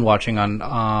something we've been watching on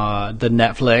the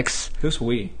Netflix. Who's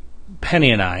we?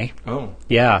 Penny and I. Oh.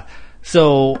 Yeah.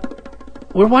 So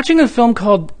we're watching a film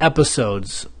called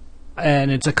Episodes,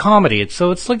 and it's a comedy. It's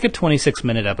like a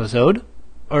 26-minute episode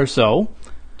or so.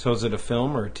 So is it a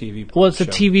film or a TV show? Well, it's a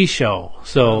TV show.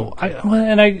 So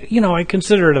I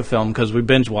consider it a film because we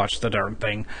binge watched the darn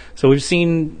thing. So we've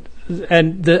seen,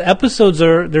 and the episodes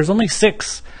there's only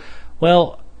 6.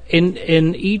 Well,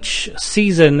 in each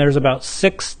season there's about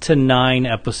 6 to 9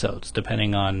 episodes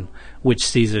depending on which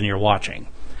season you're watching.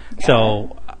 Okay.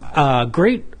 So a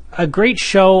great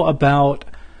show about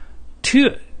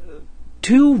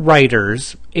two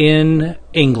writers in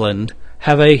England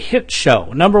have a hit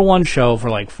show, #1 show for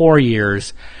like 4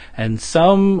 years, and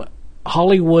some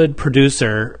Hollywood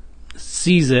producer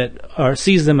sees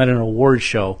them at an award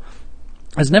show,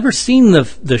 has never seen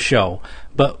the show,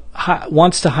 but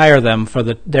wants to hire them for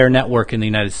their network in the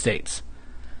United States.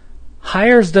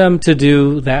 Hires them to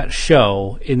do that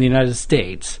show in the United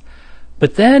States,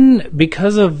 but then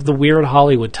because of the weird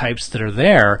Hollywood types that are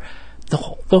there,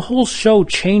 the whole show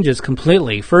changes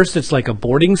completely. First, it's like a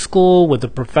boarding school with the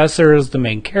professor as the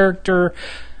main character,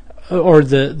 or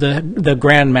the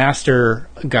Grand Master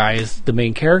guy is the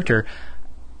main character.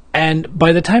 And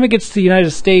by the time it gets to the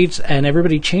United States and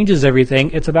everybody changes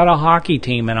everything, it's about a hockey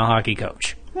team and a hockey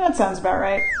coach. That sounds about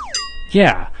right.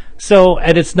 Yeah. So,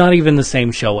 and it's not even the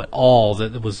same show at all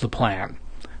that was the plan.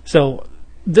 So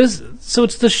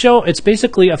it's the show. It's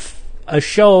basically a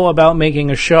show about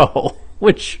making a show,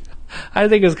 which I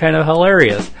think is kind of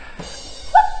hilarious.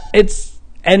 It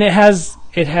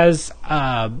has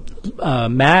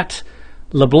Matt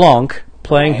LeBlanc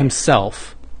playing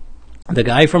himself, the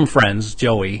guy from Friends,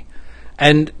 Joey,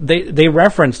 and they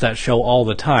reference that show all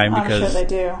the time because I'm sure they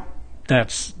do.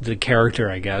 That's the character,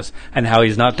 I guess, and how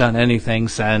he's not done anything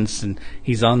since, and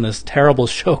he's on this terrible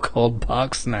show called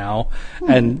Pucks now,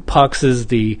 and Pucks is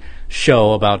the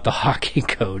show about the hockey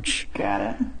coach. Got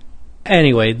it.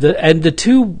 Anyway, the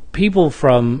two people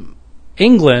from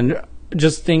England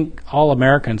just think all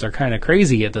Americans are kind of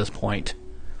crazy at this point.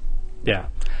 Yeah.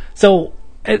 So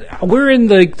we're in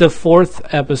the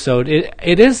fourth episode.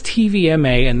 It is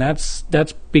TVMA, and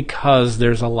that's because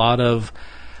there's a lot of...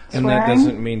 And that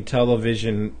doesn't mean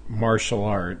television martial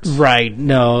arts. Right.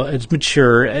 No, it's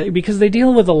mature because they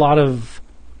deal with a lot of...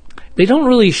 They don't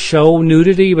really show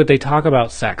nudity, but they talk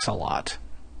about sex a lot.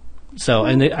 So,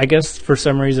 and I guess for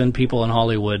some reason people in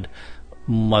Hollywood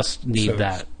must need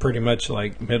that. It's pretty much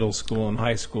like middle school and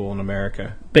high school in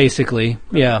America. Basically.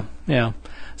 Yeah. Yeah.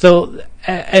 So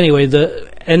anyway,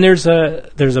 there's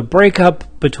a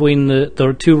breakup between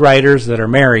the two writers that are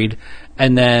married,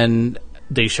 and then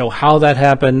they show how that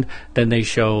happened. Then they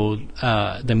show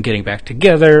them getting back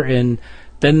together, and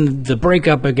then the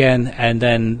breakup again, and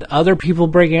then other people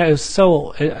breaking out. It's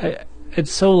so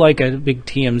like a big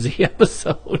TMZ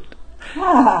episode.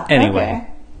 Anyway,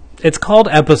 It's called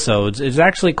Episodes. It's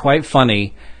actually quite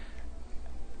funny.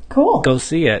 Cool. Go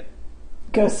see it.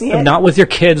 Go see it. Not with your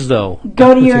kids, though.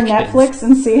 Go to your Netflix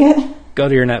and see it. Go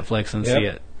to your Netflix and see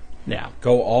it. Yeah.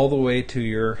 Go all the way to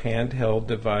your handheld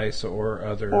device or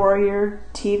other. Or your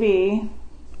TV.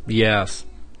 Yes.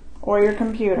 Or your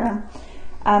computer.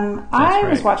 I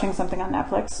was watching something on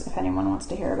Netflix, if anyone wants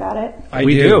to hear about it.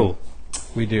 We do.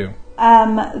 We do.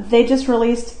 They just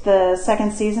released the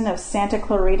second season of Santa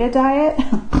Clarita Diet.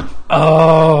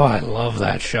 Oh, I love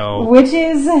that show. Which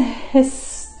is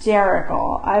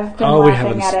hysterical. I've been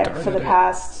laughing at it for the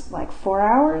past 4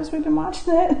 hours. We've been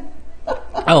watching it.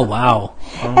 Oh, wow.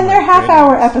 And they're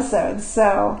half-hour episodes,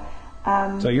 so...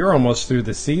 so you're almost through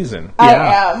the season. I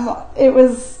am.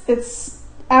 It's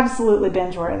absolutely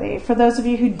binge-worthy. For those of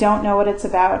you who don't know what it's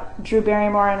about, Drew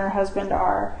Barrymore and her husband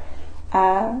are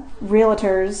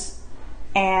realtors,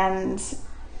 and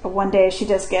one day she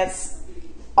just gets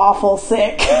awful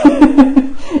sick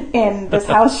in this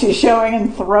house she's showing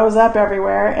and throws up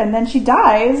everywhere, and then she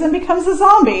dies and becomes a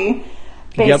zombie.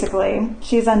 Basically,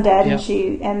 she's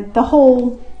undead, and the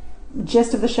whole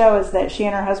gist of the show is that she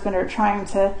and her husband are trying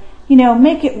to,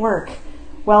 make it work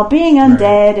while being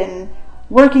undead and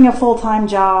working a full-time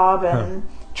job and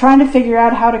trying to figure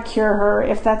out how to cure her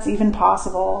if that's even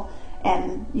possible.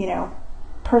 And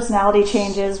personality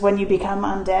changes when you become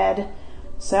undead.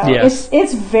 So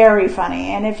it's very funny.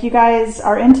 And if you guys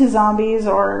are into zombies,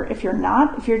 or if you're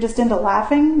not, if you're just into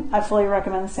laughing, I fully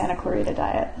recommend Santa Clarita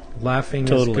Diet. Laughing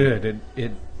is good.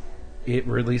 It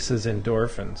releases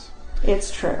endorphins.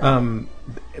 It's true.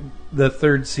 The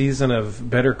third season of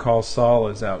Better Call Saul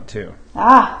is out too.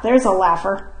 There's a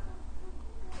laugher.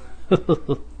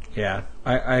 Yeah,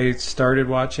 I started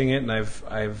watching it, and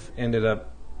I've ended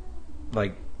up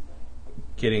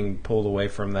getting pulled away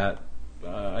from that.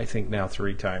 I think now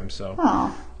 3 times. So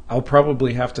I'll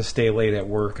probably have to stay late at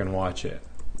work and watch it.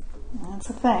 That's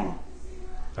a thing.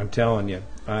 I'm telling you.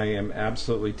 I am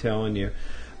absolutely telling you.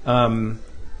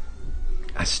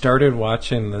 I started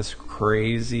watching this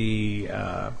crazy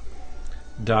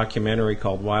documentary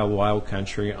called Wild Wild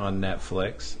Country on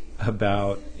Netflix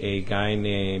about a guy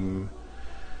named...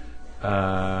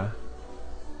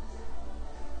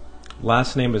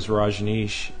 last name is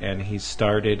Rajneesh, and he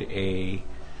started a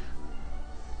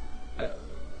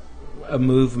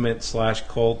movement /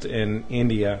 cult in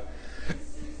India,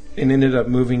 and ended up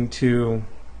moving to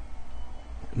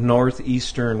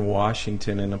northeastern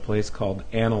Washington in a place called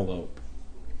Antelope.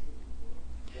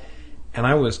 And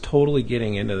I was totally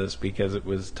getting into this because it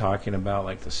was talking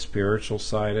about the spiritual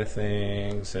side of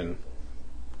things and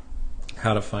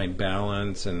how to find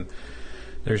balance, and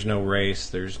there's no race,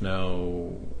 there's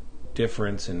no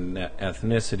difference in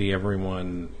ethnicity,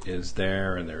 everyone is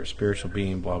there and they're a spiritual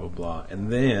being, blah blah blah.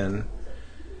 And then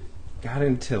got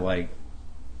into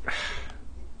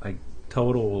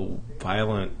total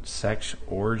violent sex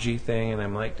orgy thing, and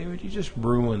I'm like, dude, you just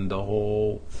ruined the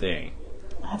whole thing.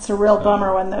 That's a real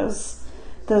bummer when those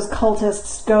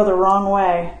cultists go the wrong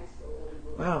way.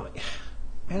 Well,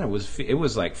 man, it was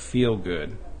feel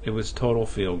good. It was total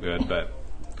feel good, but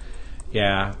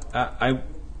yeah,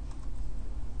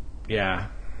 yeah,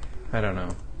 I don't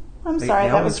know. I'm sorry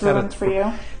that was ruined for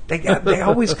you. They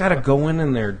always got to go in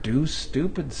and do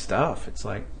stupid stuff. It's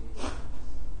like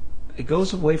it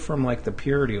goes away from like the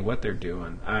purity of what they're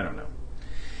doing. I don't know.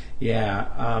 Yeah.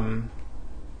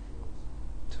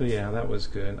 So yeah, that was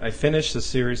good. I finished a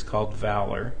series called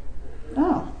Valor.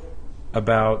 Oh.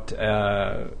 About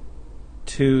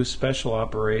 2 special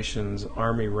operations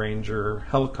Army Ranger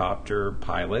helicopter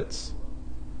pilots,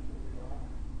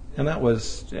 and that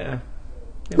was it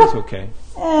was okay.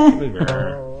 I'm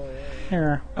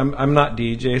not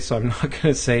DJ, so I'm not going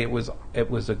to say it was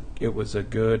a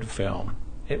good film.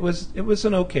 It was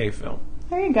an okay film.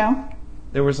 There you go.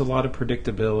 There was a lot of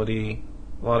predictability,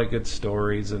 a lot of good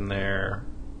stories in there,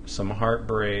 some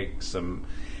heartbreak, some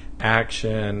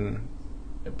action,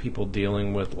 people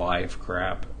dealing with life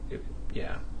crap.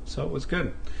 So it was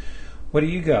good. What do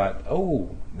you got?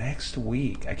 Oh, next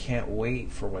week. I can't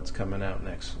wait for what's coming out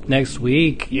next week. Next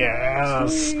week,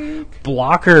 yes.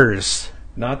 Blockers.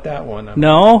 Not that one.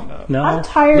 No. I'm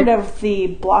tired of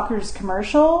the Blockers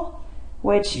commercial,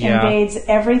 which invades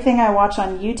everything I watch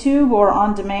on YouTube or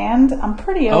on demand. I'm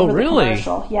pretty over the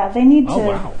commercial. Yeah, they need to...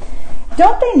 wow.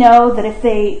 Don't they know that if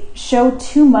they show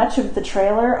too much of the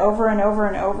trailer over and over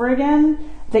and over again,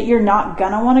 that you're not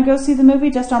going to want to go see the movie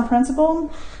just on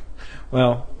principle?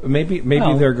 Well, maybe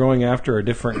they're going after a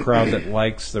different crowd that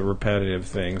likes the repetitive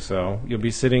thing, so you'll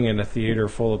be sitting in a theater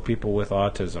full of people with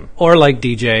autism. Or like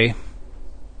DJ,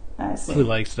 who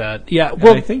likes that. Yeah,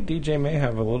 well, I think DJ may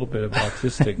have a little bit of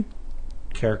autistic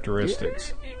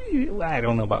characteristics. I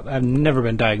don't know about that. I've never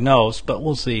been diagnosed, but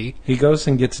we'll see. He goes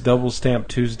and gets Double Stamp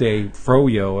Tuesday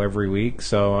froyo every week,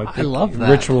 so I love that.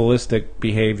 Ritualistic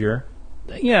behavior.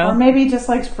 Yeah. Or maybe he just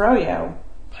likes froyo.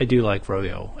 I do like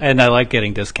froyo, and I like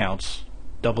getting discounts.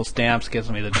 Double Stamps gives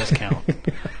me the discount.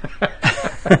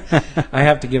 I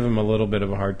have to give him a little bit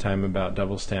of a hard time about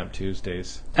Double Stamp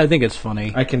Tuesdays. I think it's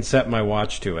funny. I can set my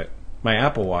watch to it. My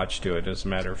Apple Watch to it, as a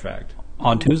matter of fact.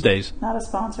 On Tuesdays. Not a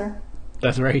sponsor.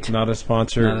 That's right. Not a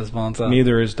sponsor. Not a sponsor.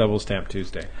 Neither is Double Stamp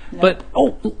Tuesday. No. But,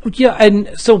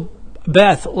 and so,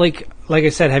 Beth, like I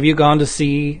said, have you gone to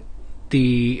see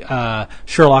the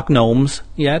Sherlock Gnomes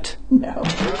yet? No.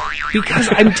 Because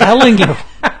I'm telling you.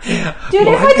 Dude,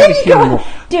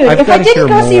 if I didn't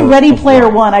go see Ready Player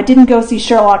One, I didn't go see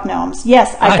Sherlock Gnomes.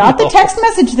 Yes, I got the text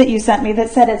message that you sent me that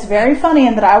said it's very funny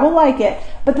and that I will like it.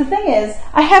 But the thing is,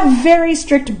 I have very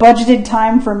strict budgeted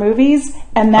time for movies,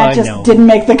 and that didn't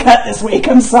make the cut this week.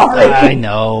 I'm sorry. I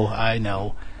know.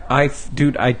 I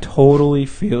totally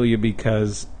feel you,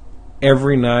 because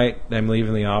every night I'm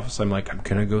leaving the office, I'm like, I'm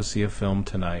going to go see a film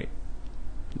tonight.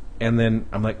 And then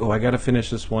I'm like, I got to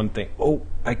finish this one thing.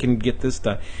 I can get this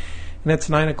done. And it's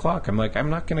 9 o'clock. I'm like,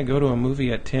 I'm not going to go to a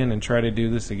movie at 10 and try to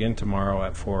do this again tomorrow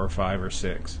at 4 or 5 or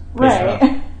 6.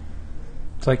 Right.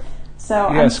 It's like, so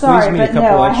I'm sorry, but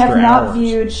no, I have not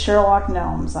viewed Sherlock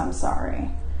Gnomes. I'm sorry.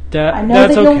 I know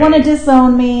that you'll want to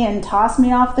disown me and toss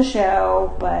me off the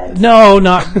show, but... No,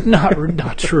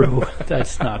 not true.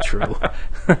 That's not true.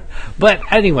 But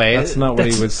anyway... That's not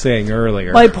what he was saying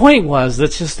earlier. My point was,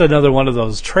 that's just another one of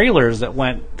those trailers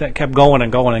that kept going and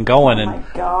going and going. Oh my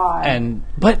God.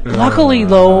 But luckily,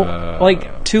 though,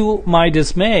 to my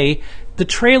dismay, the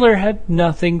trailer had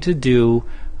nothing to do...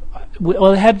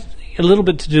 Well, it had a little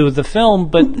bit to do with the film,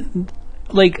 but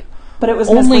But it was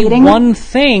only misleading? One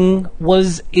thing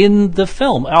was in the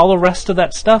film. All the rest of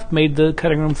that stuff made the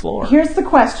cutting room floor. Here's the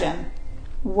question.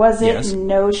 Was it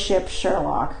No Ship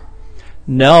Sherlock?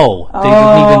 No. They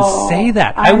didn't even say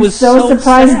that. I was so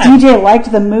surprised sad. DJ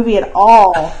liked the movie at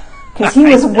all. Because he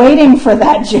was waiting for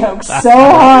that joke so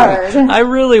hard. I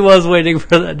really was waiting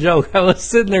for that joke. I was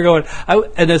sitting there going...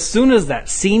 and as soon as that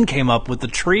scene came up with the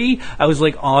tree, I was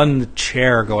on the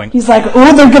chair going... He's like,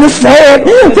 they're going to say it!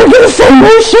 They're going to say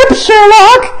No Ship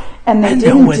Sherlock! And they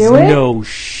didn't do it? There was no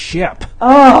ship.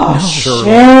 Oh,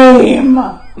 shame!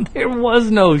 There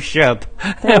was no ship.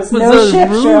 There was no ship,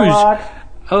 Sherlock.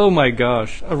 Oh my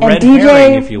gosh. A red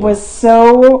herring, if you will.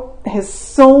 His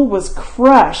soul was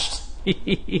crushed.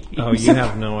 Oh, you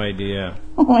have no idea.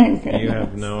 Oh my goodness. You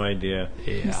have no idea.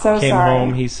 Yeah. I'm so Came sorry.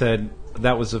 home, he said,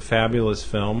 that was a fabulous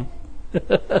film.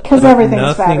 Because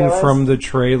everything's fabulous. Nothing from the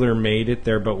trailer made it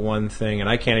there but one thing, and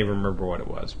I can't even remember what it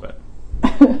was, but...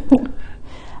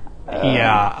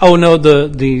 Yeah. Oh no,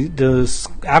 the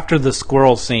after the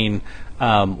squirrel scene,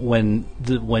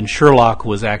 when Sherlock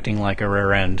was acting like a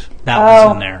rear end, that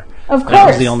was in there. Of course. That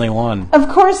was the only one. Of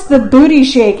course, the booty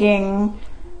shaking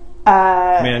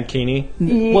Mankini?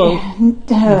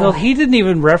 Well, he didn't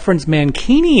even reference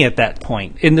Mankini at that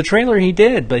point. In the trailer he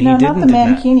did, but he didn't. No, not the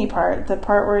Mankini part. The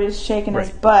part where he's shaking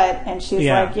his butt, and she's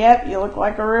like, yep, you look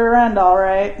like a rear end, all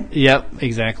right. Yep,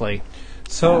 exactly.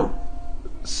 So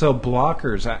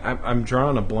Blockers, I'm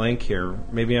drawing a blank here.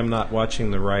 Maybe I'm not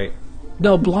watching the right...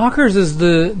 No, Blockers is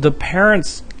the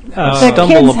parents the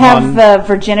kids have the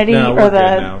virginity, or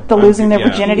the losing their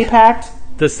virginity pact.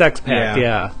 The sex pact,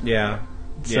 Yeah.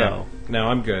 So, no,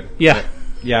 I'm good. Yeah.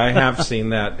 Yeah, I have seen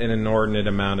that an inordinate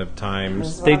amount of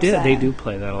times. They do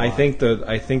play that a lot. I think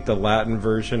the Latin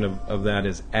version of that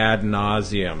is ad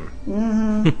nauseum.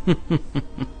 Mm-hmm.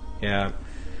 Yeah.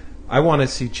 I want to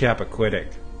see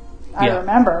Chappaquiddick. I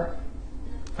remember.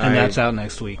 And that's out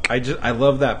next week. I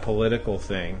love that political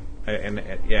thing.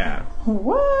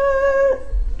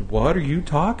 What are you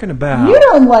talking about? You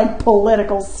don't like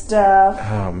political stuff.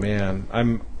 Oh man,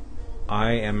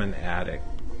 I am an addict.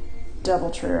 Double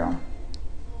true.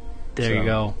 There you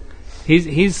go.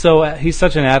 He's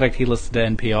such an addict. He listens to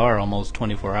NPR almost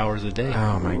 24 hours a day.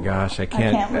 Oh my gosh, I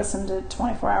can't listen to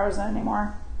 24 hours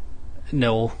anymore.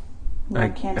 No, I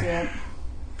can't do it.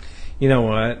 You know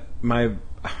what?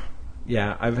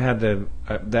 I've had to.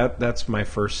 That's my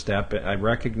first step. I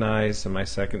recognize, and my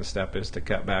second step is to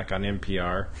cut back on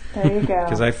NPR. There you go.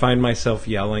 Because I find myself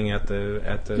yelling at the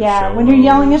show. When you're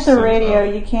yelling at the radio,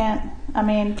 you can't. I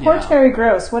mean, poor Terry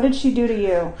Gross. What did she do to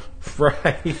you?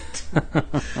 Right.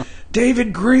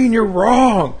 David Green, you're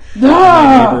wrong.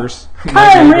 My neighbors.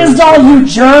 Kyle Rizdahl, you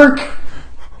jerk.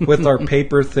 With our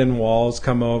paper thin walls,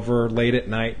 come over late at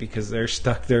night because they're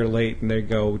stuck there late, and they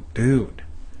go, dude,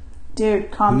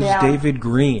 calm down. Who's David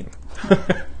Green?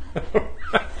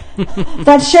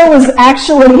 That show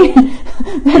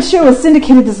was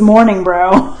syndicated this morning,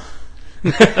 bro.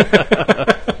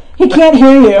 He can't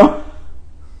hear you.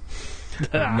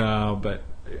 No, but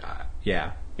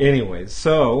yeah. Anyways,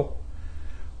 so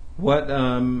what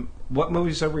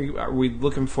movies are we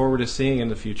looking forward to seeing in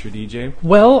the future, DJ?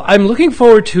 Well, I'm looking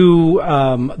forward to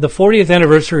the 40th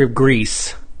anniversary of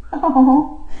Grease.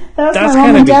 Oh, that's my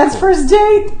mom and dad's first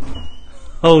date.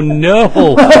 Oh no!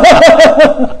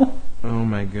 Oh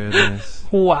my goodness!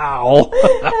 Wow!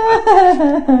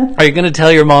 Are you going to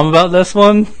tell your mom about this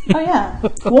one? Oh yeah,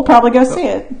 we'll probably go see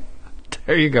it.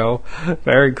 There you go.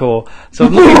 Very cool. So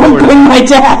I'm looking forward to my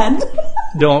dad.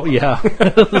 Don't, yeah.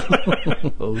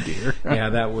 Oh dear. Yeah,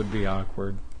 that would be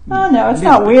awkward. Oh no, it's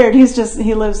not weird. He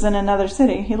lives in another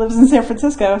city. He lives in San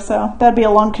Francisco, so that'd be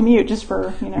a long commute just for,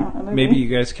 a movie. Maybe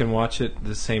you guys can watch it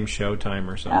the same showtime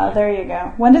or something. Oh, there you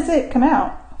go. When does it come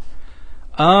out?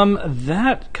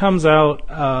 That comes out,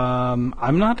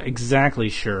 I'm not exactly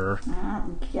sure.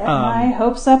 Get my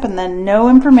hopes up and then no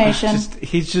information.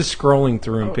 He's just scrolling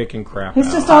through and picking crap He's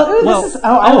out. Just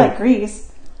all, I like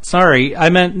Grease. Sorry, I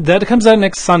meant that it comes out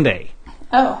next Sunday.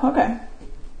 Oh, okay.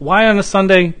 Why on a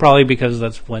Sunday? Probably because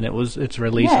that's when its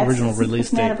release, original release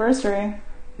date. Anniversary.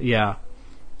 Yeah.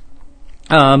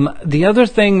 The other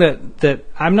thing that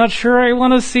I'm not sure I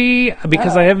want to see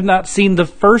because I have not seen the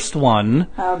first one.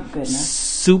 Oh goodness.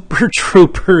 Super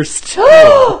Troopers 2.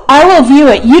 I will view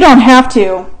it. You don't have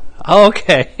to. Oh,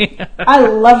 okay. I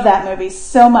love that movie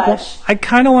so much. Well, I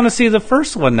kind of want to see the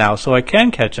first one now, so I can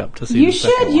catch up to see. You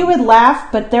should. You would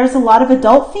laugh, but there's a lot of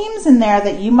adult themes in there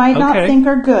that you might not think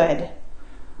are good.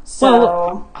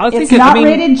 So it's not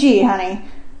rated G, honey.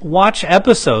 Watch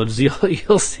episodes.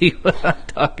 You'll see what I'm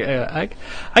talking.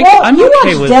 I'm you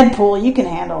okay watch with Deadpool. You can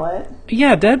handle it.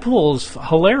 Yeah, Deadpool's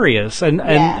hilarious, and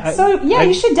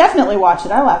you should definitely watch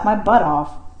it. I laughed my butt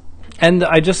off. And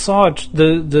I just saw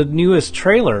the newest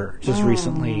trailer just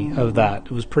recently of that.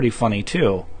 It was pretty funny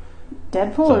too.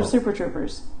 Deadpool or Super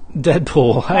Troopers?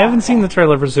 Deadpool. I haven't seen the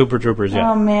trailer for Super Troopers yet.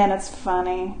 Oh man, it's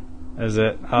funny. Is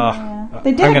it?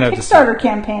 They did a Kickstarter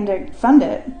campaign to fund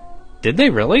it. Did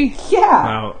they really? Yeah.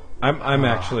 Wow. I'm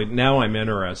actually now I'm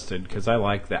interested because I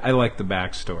like that. I like the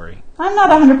backstory. I'm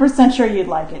not 100% sure you'd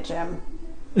like it, Jim.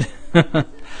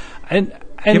 and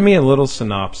give me a little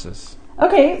synopsis.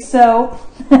 Okay, so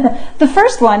the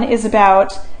first one is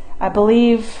about, I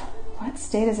believe, what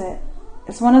state is it?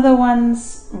 It's one of the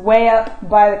ones way up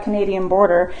by the Canadian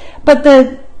border. But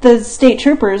the state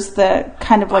troopers, the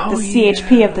kind of like the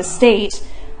CHP of the state,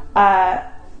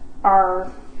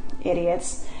 are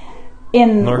idiots.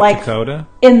 In North Dakota?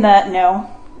 In the no.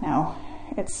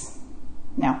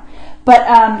 But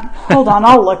hold on,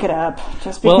 I'll look it up.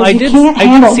 Just because I can't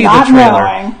handle not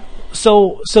knowing.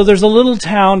 So there's a little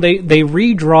town. They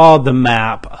redraw the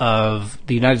map of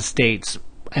the United States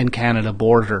and Canada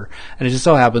border, and it just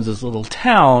so happens this little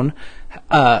town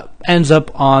ends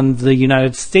up on the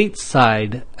United States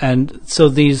side, and so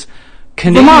these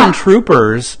Canadian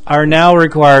troopers are now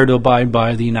required to abide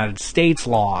by the United States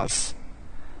laws.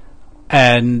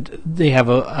 And they have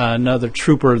another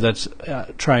trooper that's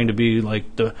trying to be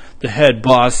like the head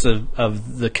boss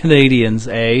of the Canadians,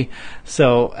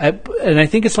 So, and I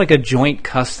think it's like a joint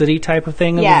custody type of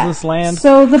thing of this land.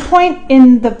 So the point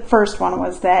in the first one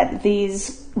was that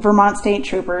these Vermont state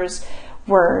troopers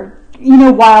were,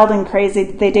 wild and crazy.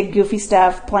 They did goofy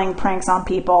stuff, playing pranks on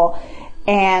people,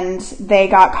 and they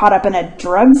got caught up in a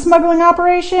drug smuggling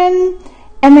operation,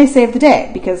 and they saved the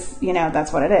day because,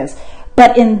 that's what it is.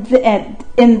 But in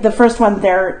the first one,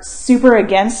 they're super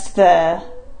against the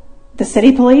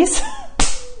city police,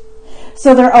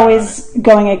 so they're always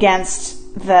going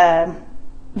against the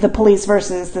police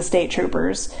versus the state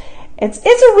troopers. It's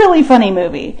a really funny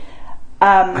movie.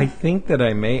 I think that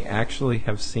I may actually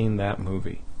have seen that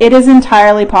movie. It is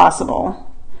entirely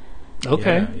possible.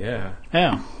 Okay.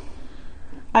 Yeah.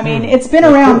 I mean, it's been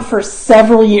around for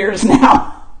several years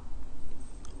now.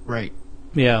 Right.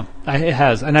 Yeah, it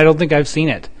has, and I don't think I've seen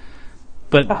it.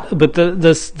 But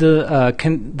this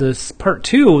part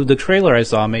 2, the trailer I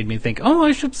saw made me think, oh,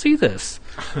 I should see this.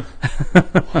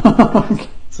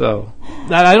 So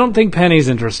I don't think Penny's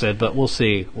interested, but we'll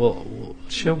see.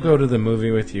 She'll go to the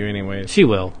movie with you anyway. She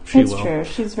will. It's true.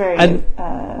 She's very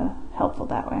helpful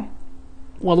that way.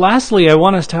 Well, lastly, I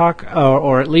want to talk,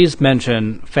 or at least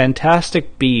mention,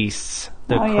 Fantastic Beasts: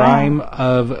 The Crime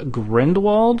of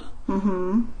Grindelwald.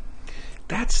 Mm-hmm.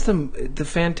 That's the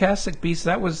Fantastic Beasts.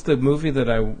 That was the movie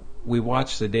that we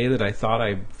watched the day that I thought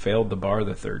I failed the bar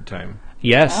the third time.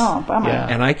 Yes. Oh, bummer. Yeah.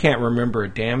 And I can't remember a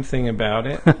damn thing about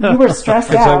it. You were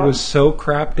stressed out. Because I was so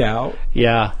crapped out.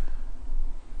 Yeah.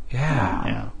 Yeah.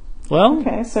 Yeah. Well,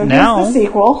 okay, so now, here's the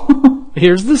sequel.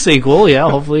 Here's the sequel,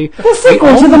 hopefully. The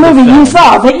sequel to the movie you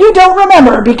saw that you don't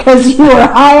remember because you were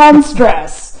high on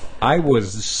stress. I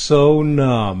was so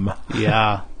numb.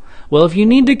 Yeah. Well, if you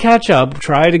need to catch up,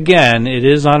 try it again. It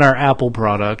is on our Apple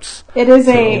products. It is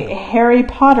a Harry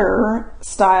Potter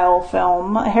style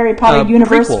film, a Harry Potter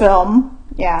universe prequel. Film.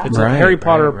 Yeah. It's a Harry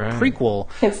Potter prequel.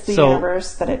 It's the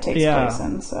universe that it takes place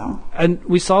in. So. And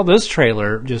we saw this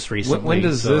trailer just recently. When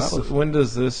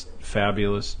does this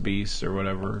Fabulous Beast or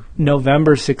whatever?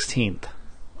 November 16th.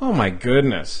 Oh my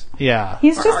goodness. Yeah.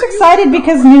 He's just excited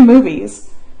because new movies.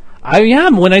 I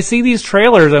am. When I see these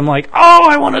trailers, I'm like, oh,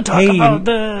 I want to talk about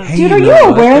this. Hey, dude, are you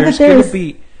aware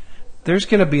that there's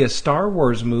going to be a Star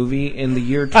Wars movie in the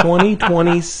year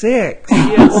 2026?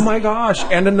 Yes. Oh my gosh.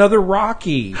 And another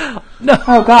Rocky. No.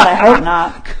 Oh God, I hope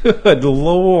not. Good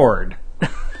Lord.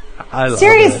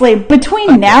 Seriously,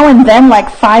 between now and then,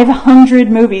 like 500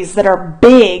 movies that are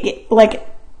big, like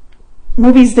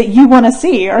movies that you want to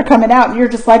see are coming out, and you're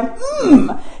just like,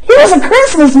 here's a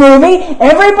Christmas movie.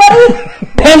 Everybody,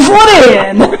 pencil it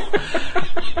in.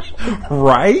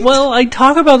 Right? Well, I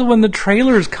talk about when the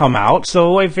trailers come out,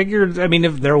 so I figured,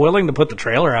 if they're willing to put the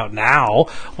trailer out now,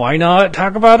 why not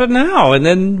talk about it now? And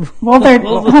then... Well, they're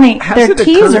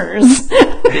teasers.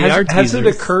 Has it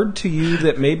occurred to you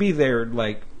that maybe they're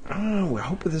like, oh, I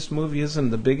hope this movie isn't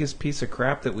the biggest piece of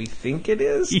crap that we think it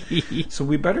is. So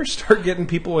we better start getting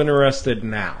people interested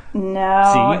now.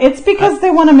 No, it's because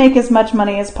they want to make as much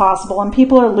money as possible, and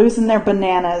people are losing their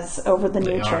bananas over the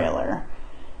new trailer.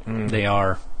 They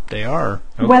are.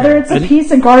 Okay. Whether it's a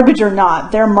piece of garbage or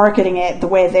not, they're marketing it the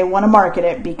way they want to market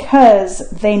it because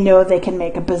they know they can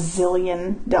make $1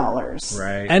 bazillion.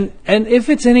 Right. And if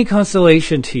it's any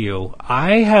consolation to you,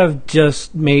 I have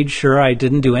just made sure I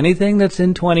didn't do anything that's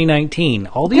in 2019.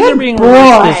 All these are being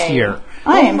released this year.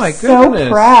 I am so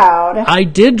proud. I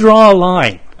did draw a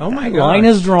line. Oh my God! Line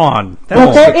is drawn.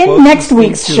 But they're in next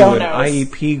week's show notes.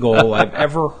 IEP goal I've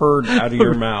ever heard out of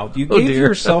your mouth. You gave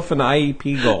yourself an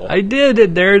IEP goal. I did,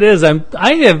 and there it is.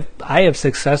 I have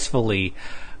successfully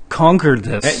conquered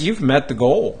this. You've met the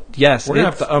goal. Yes, we're gonna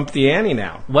have to ump the ante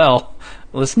now. Well,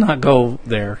 let's not go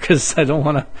there because I don't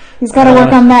want to. He's got to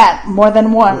work on that more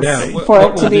than once for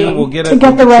it to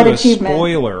get the right achievement.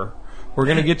 Spoiler. We're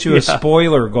going to get you a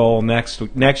spoiler goal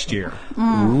next year.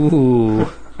 Ooh.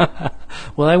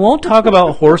 Well, I won't talk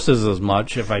about horses as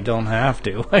much if I don't have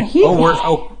to.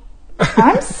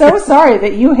 I'm so sorry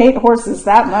that you hate horses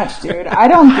that much, dude. I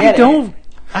don't get it.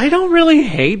 I don't really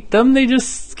hate them. They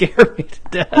just scare me to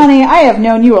death. Honey, I have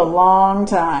known you a long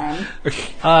time.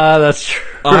 That's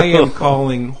true. I am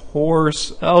calling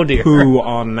horse poo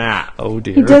on that. Oh,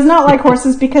 dear. He does not like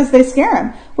horses because they scare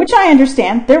him, which I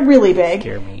understand. They're really big.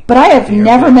 Scare me. But I have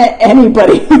never met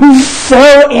anybody who's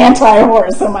so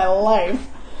anti-horse in my life.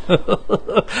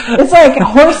 It's like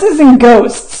horses and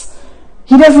ghosts.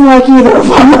 He doesn't like either of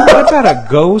them. What about a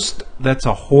ghost That's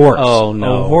a horse. Oh,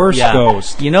 no. A horse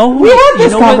ghost. You know, we had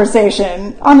this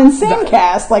conversation on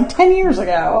Insanecast like 10 years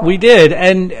ago. We did,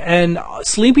 and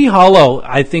Sleepy Hollow,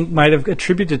 I think, might have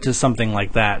attributed to something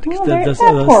like that. Well,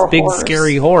 the big, horse.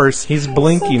 Scary horse. He's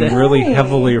blinking really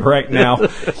heavily right now.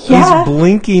 Yeah. He's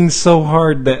blinking so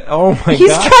hard that, oh my He's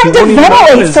gosh. He's trying to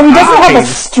ventilate so he doesn't have a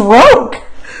stroke.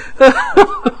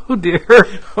 Oh, dear.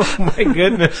 Oh, my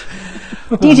goodness.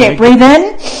 DJ, breathe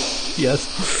in.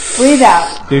 Yes. Breathe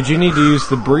out. Dude, you need to use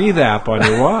the Breathe app on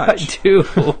your watch. I do.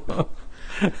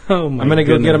 Oh my! I'm going to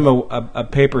go get him a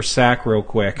paper sack real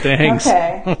quick. Thanks.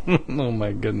 Okay. Oh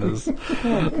my goodness.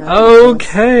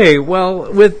 Okay,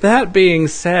 well, with that being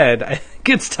said, I think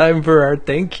it's time for our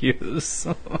thank yous.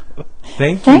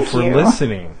 Thank you for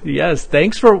listening. Yes,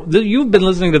 you've been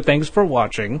listening to Thanks for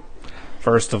Watching,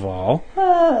 first of all.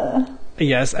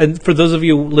 Yes, and for those of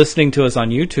you listening to us on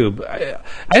YouTube,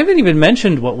 I haven't even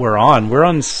mentioned what we're on. We're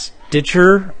on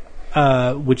Stitcher,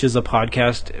 which is a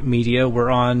podcast media.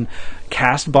 We're on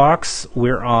Castbox.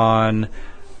 We're on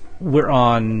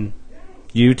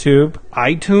YouTube,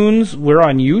 iTunes. We're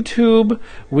on YouTube.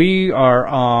 We are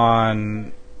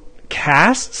on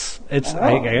Casts.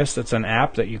 I guess it's an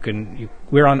app that you can.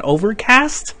 We're on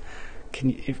Overcast.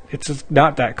 It's just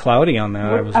not that cloudy on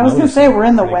that. I was going to say we're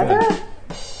in the weather.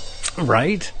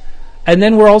 Right. And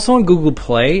then we're also on Google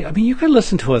Play. I mean, you can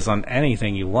listen to us on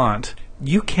anything you want.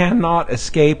 You cannot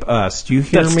escape us. Do you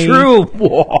hear me? That's true.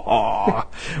 Whoa.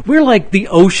 We're like the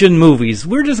ocean movies.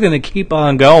 We're just going to keep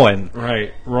on going.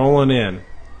 Right. Rolling in.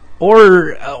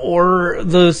 Or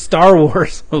the Star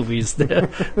Wars movies.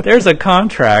 There's a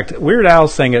contract. Weird Al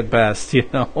sang it best, you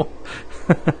know.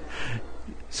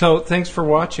 So, thanks for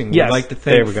watching. Yes. We'd like to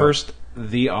thank first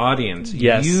the audience.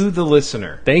 Yes. You, the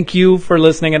listener. Thank you for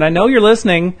listening, and I know you're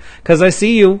listening because I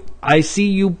see you. I see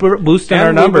you boosting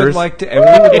our numbers. We would like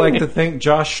to thank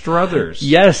Josh Struthers.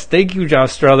 Yes, thank you,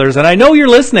 Josh Struthers, and I know you're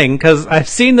listening because I've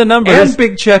seen the numbers. And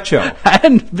Big Checho.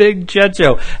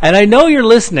 And I know you're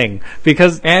listening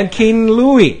because Keen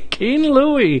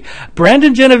Louie,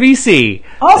 Brandon Genovese.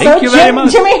 Also, thank you very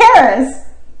much. Jimmy Harris.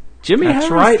 That's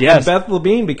right. Yes. And Beth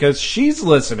Labine, because she's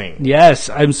listening.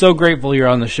 Yes, I'm so grateful you're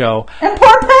on the show. And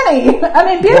poor Penny.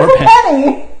 Beautiful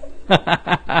Penny.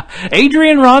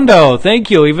 Adrian Rondo, thank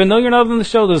you. Even though you're not on the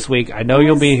show this week, I know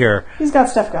you'll be here. He's got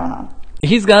stuff going on.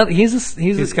 He's got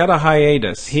a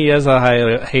hiatus. He has a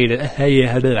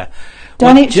hiatus.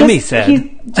 Jimmy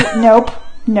said. Nope.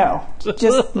 No.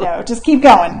 Just keep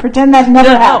going. Pretend that never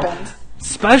happened.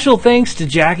 Special thanks to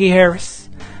Jackie Harris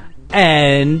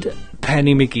and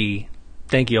Penny McGee.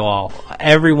 Thank you all.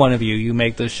 Every one of you. You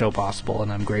make this show possible,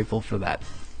 and I'm grateful for that.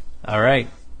 All right.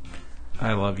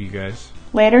 I love you guys.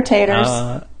 Later, taters.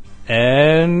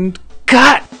 And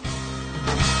cut!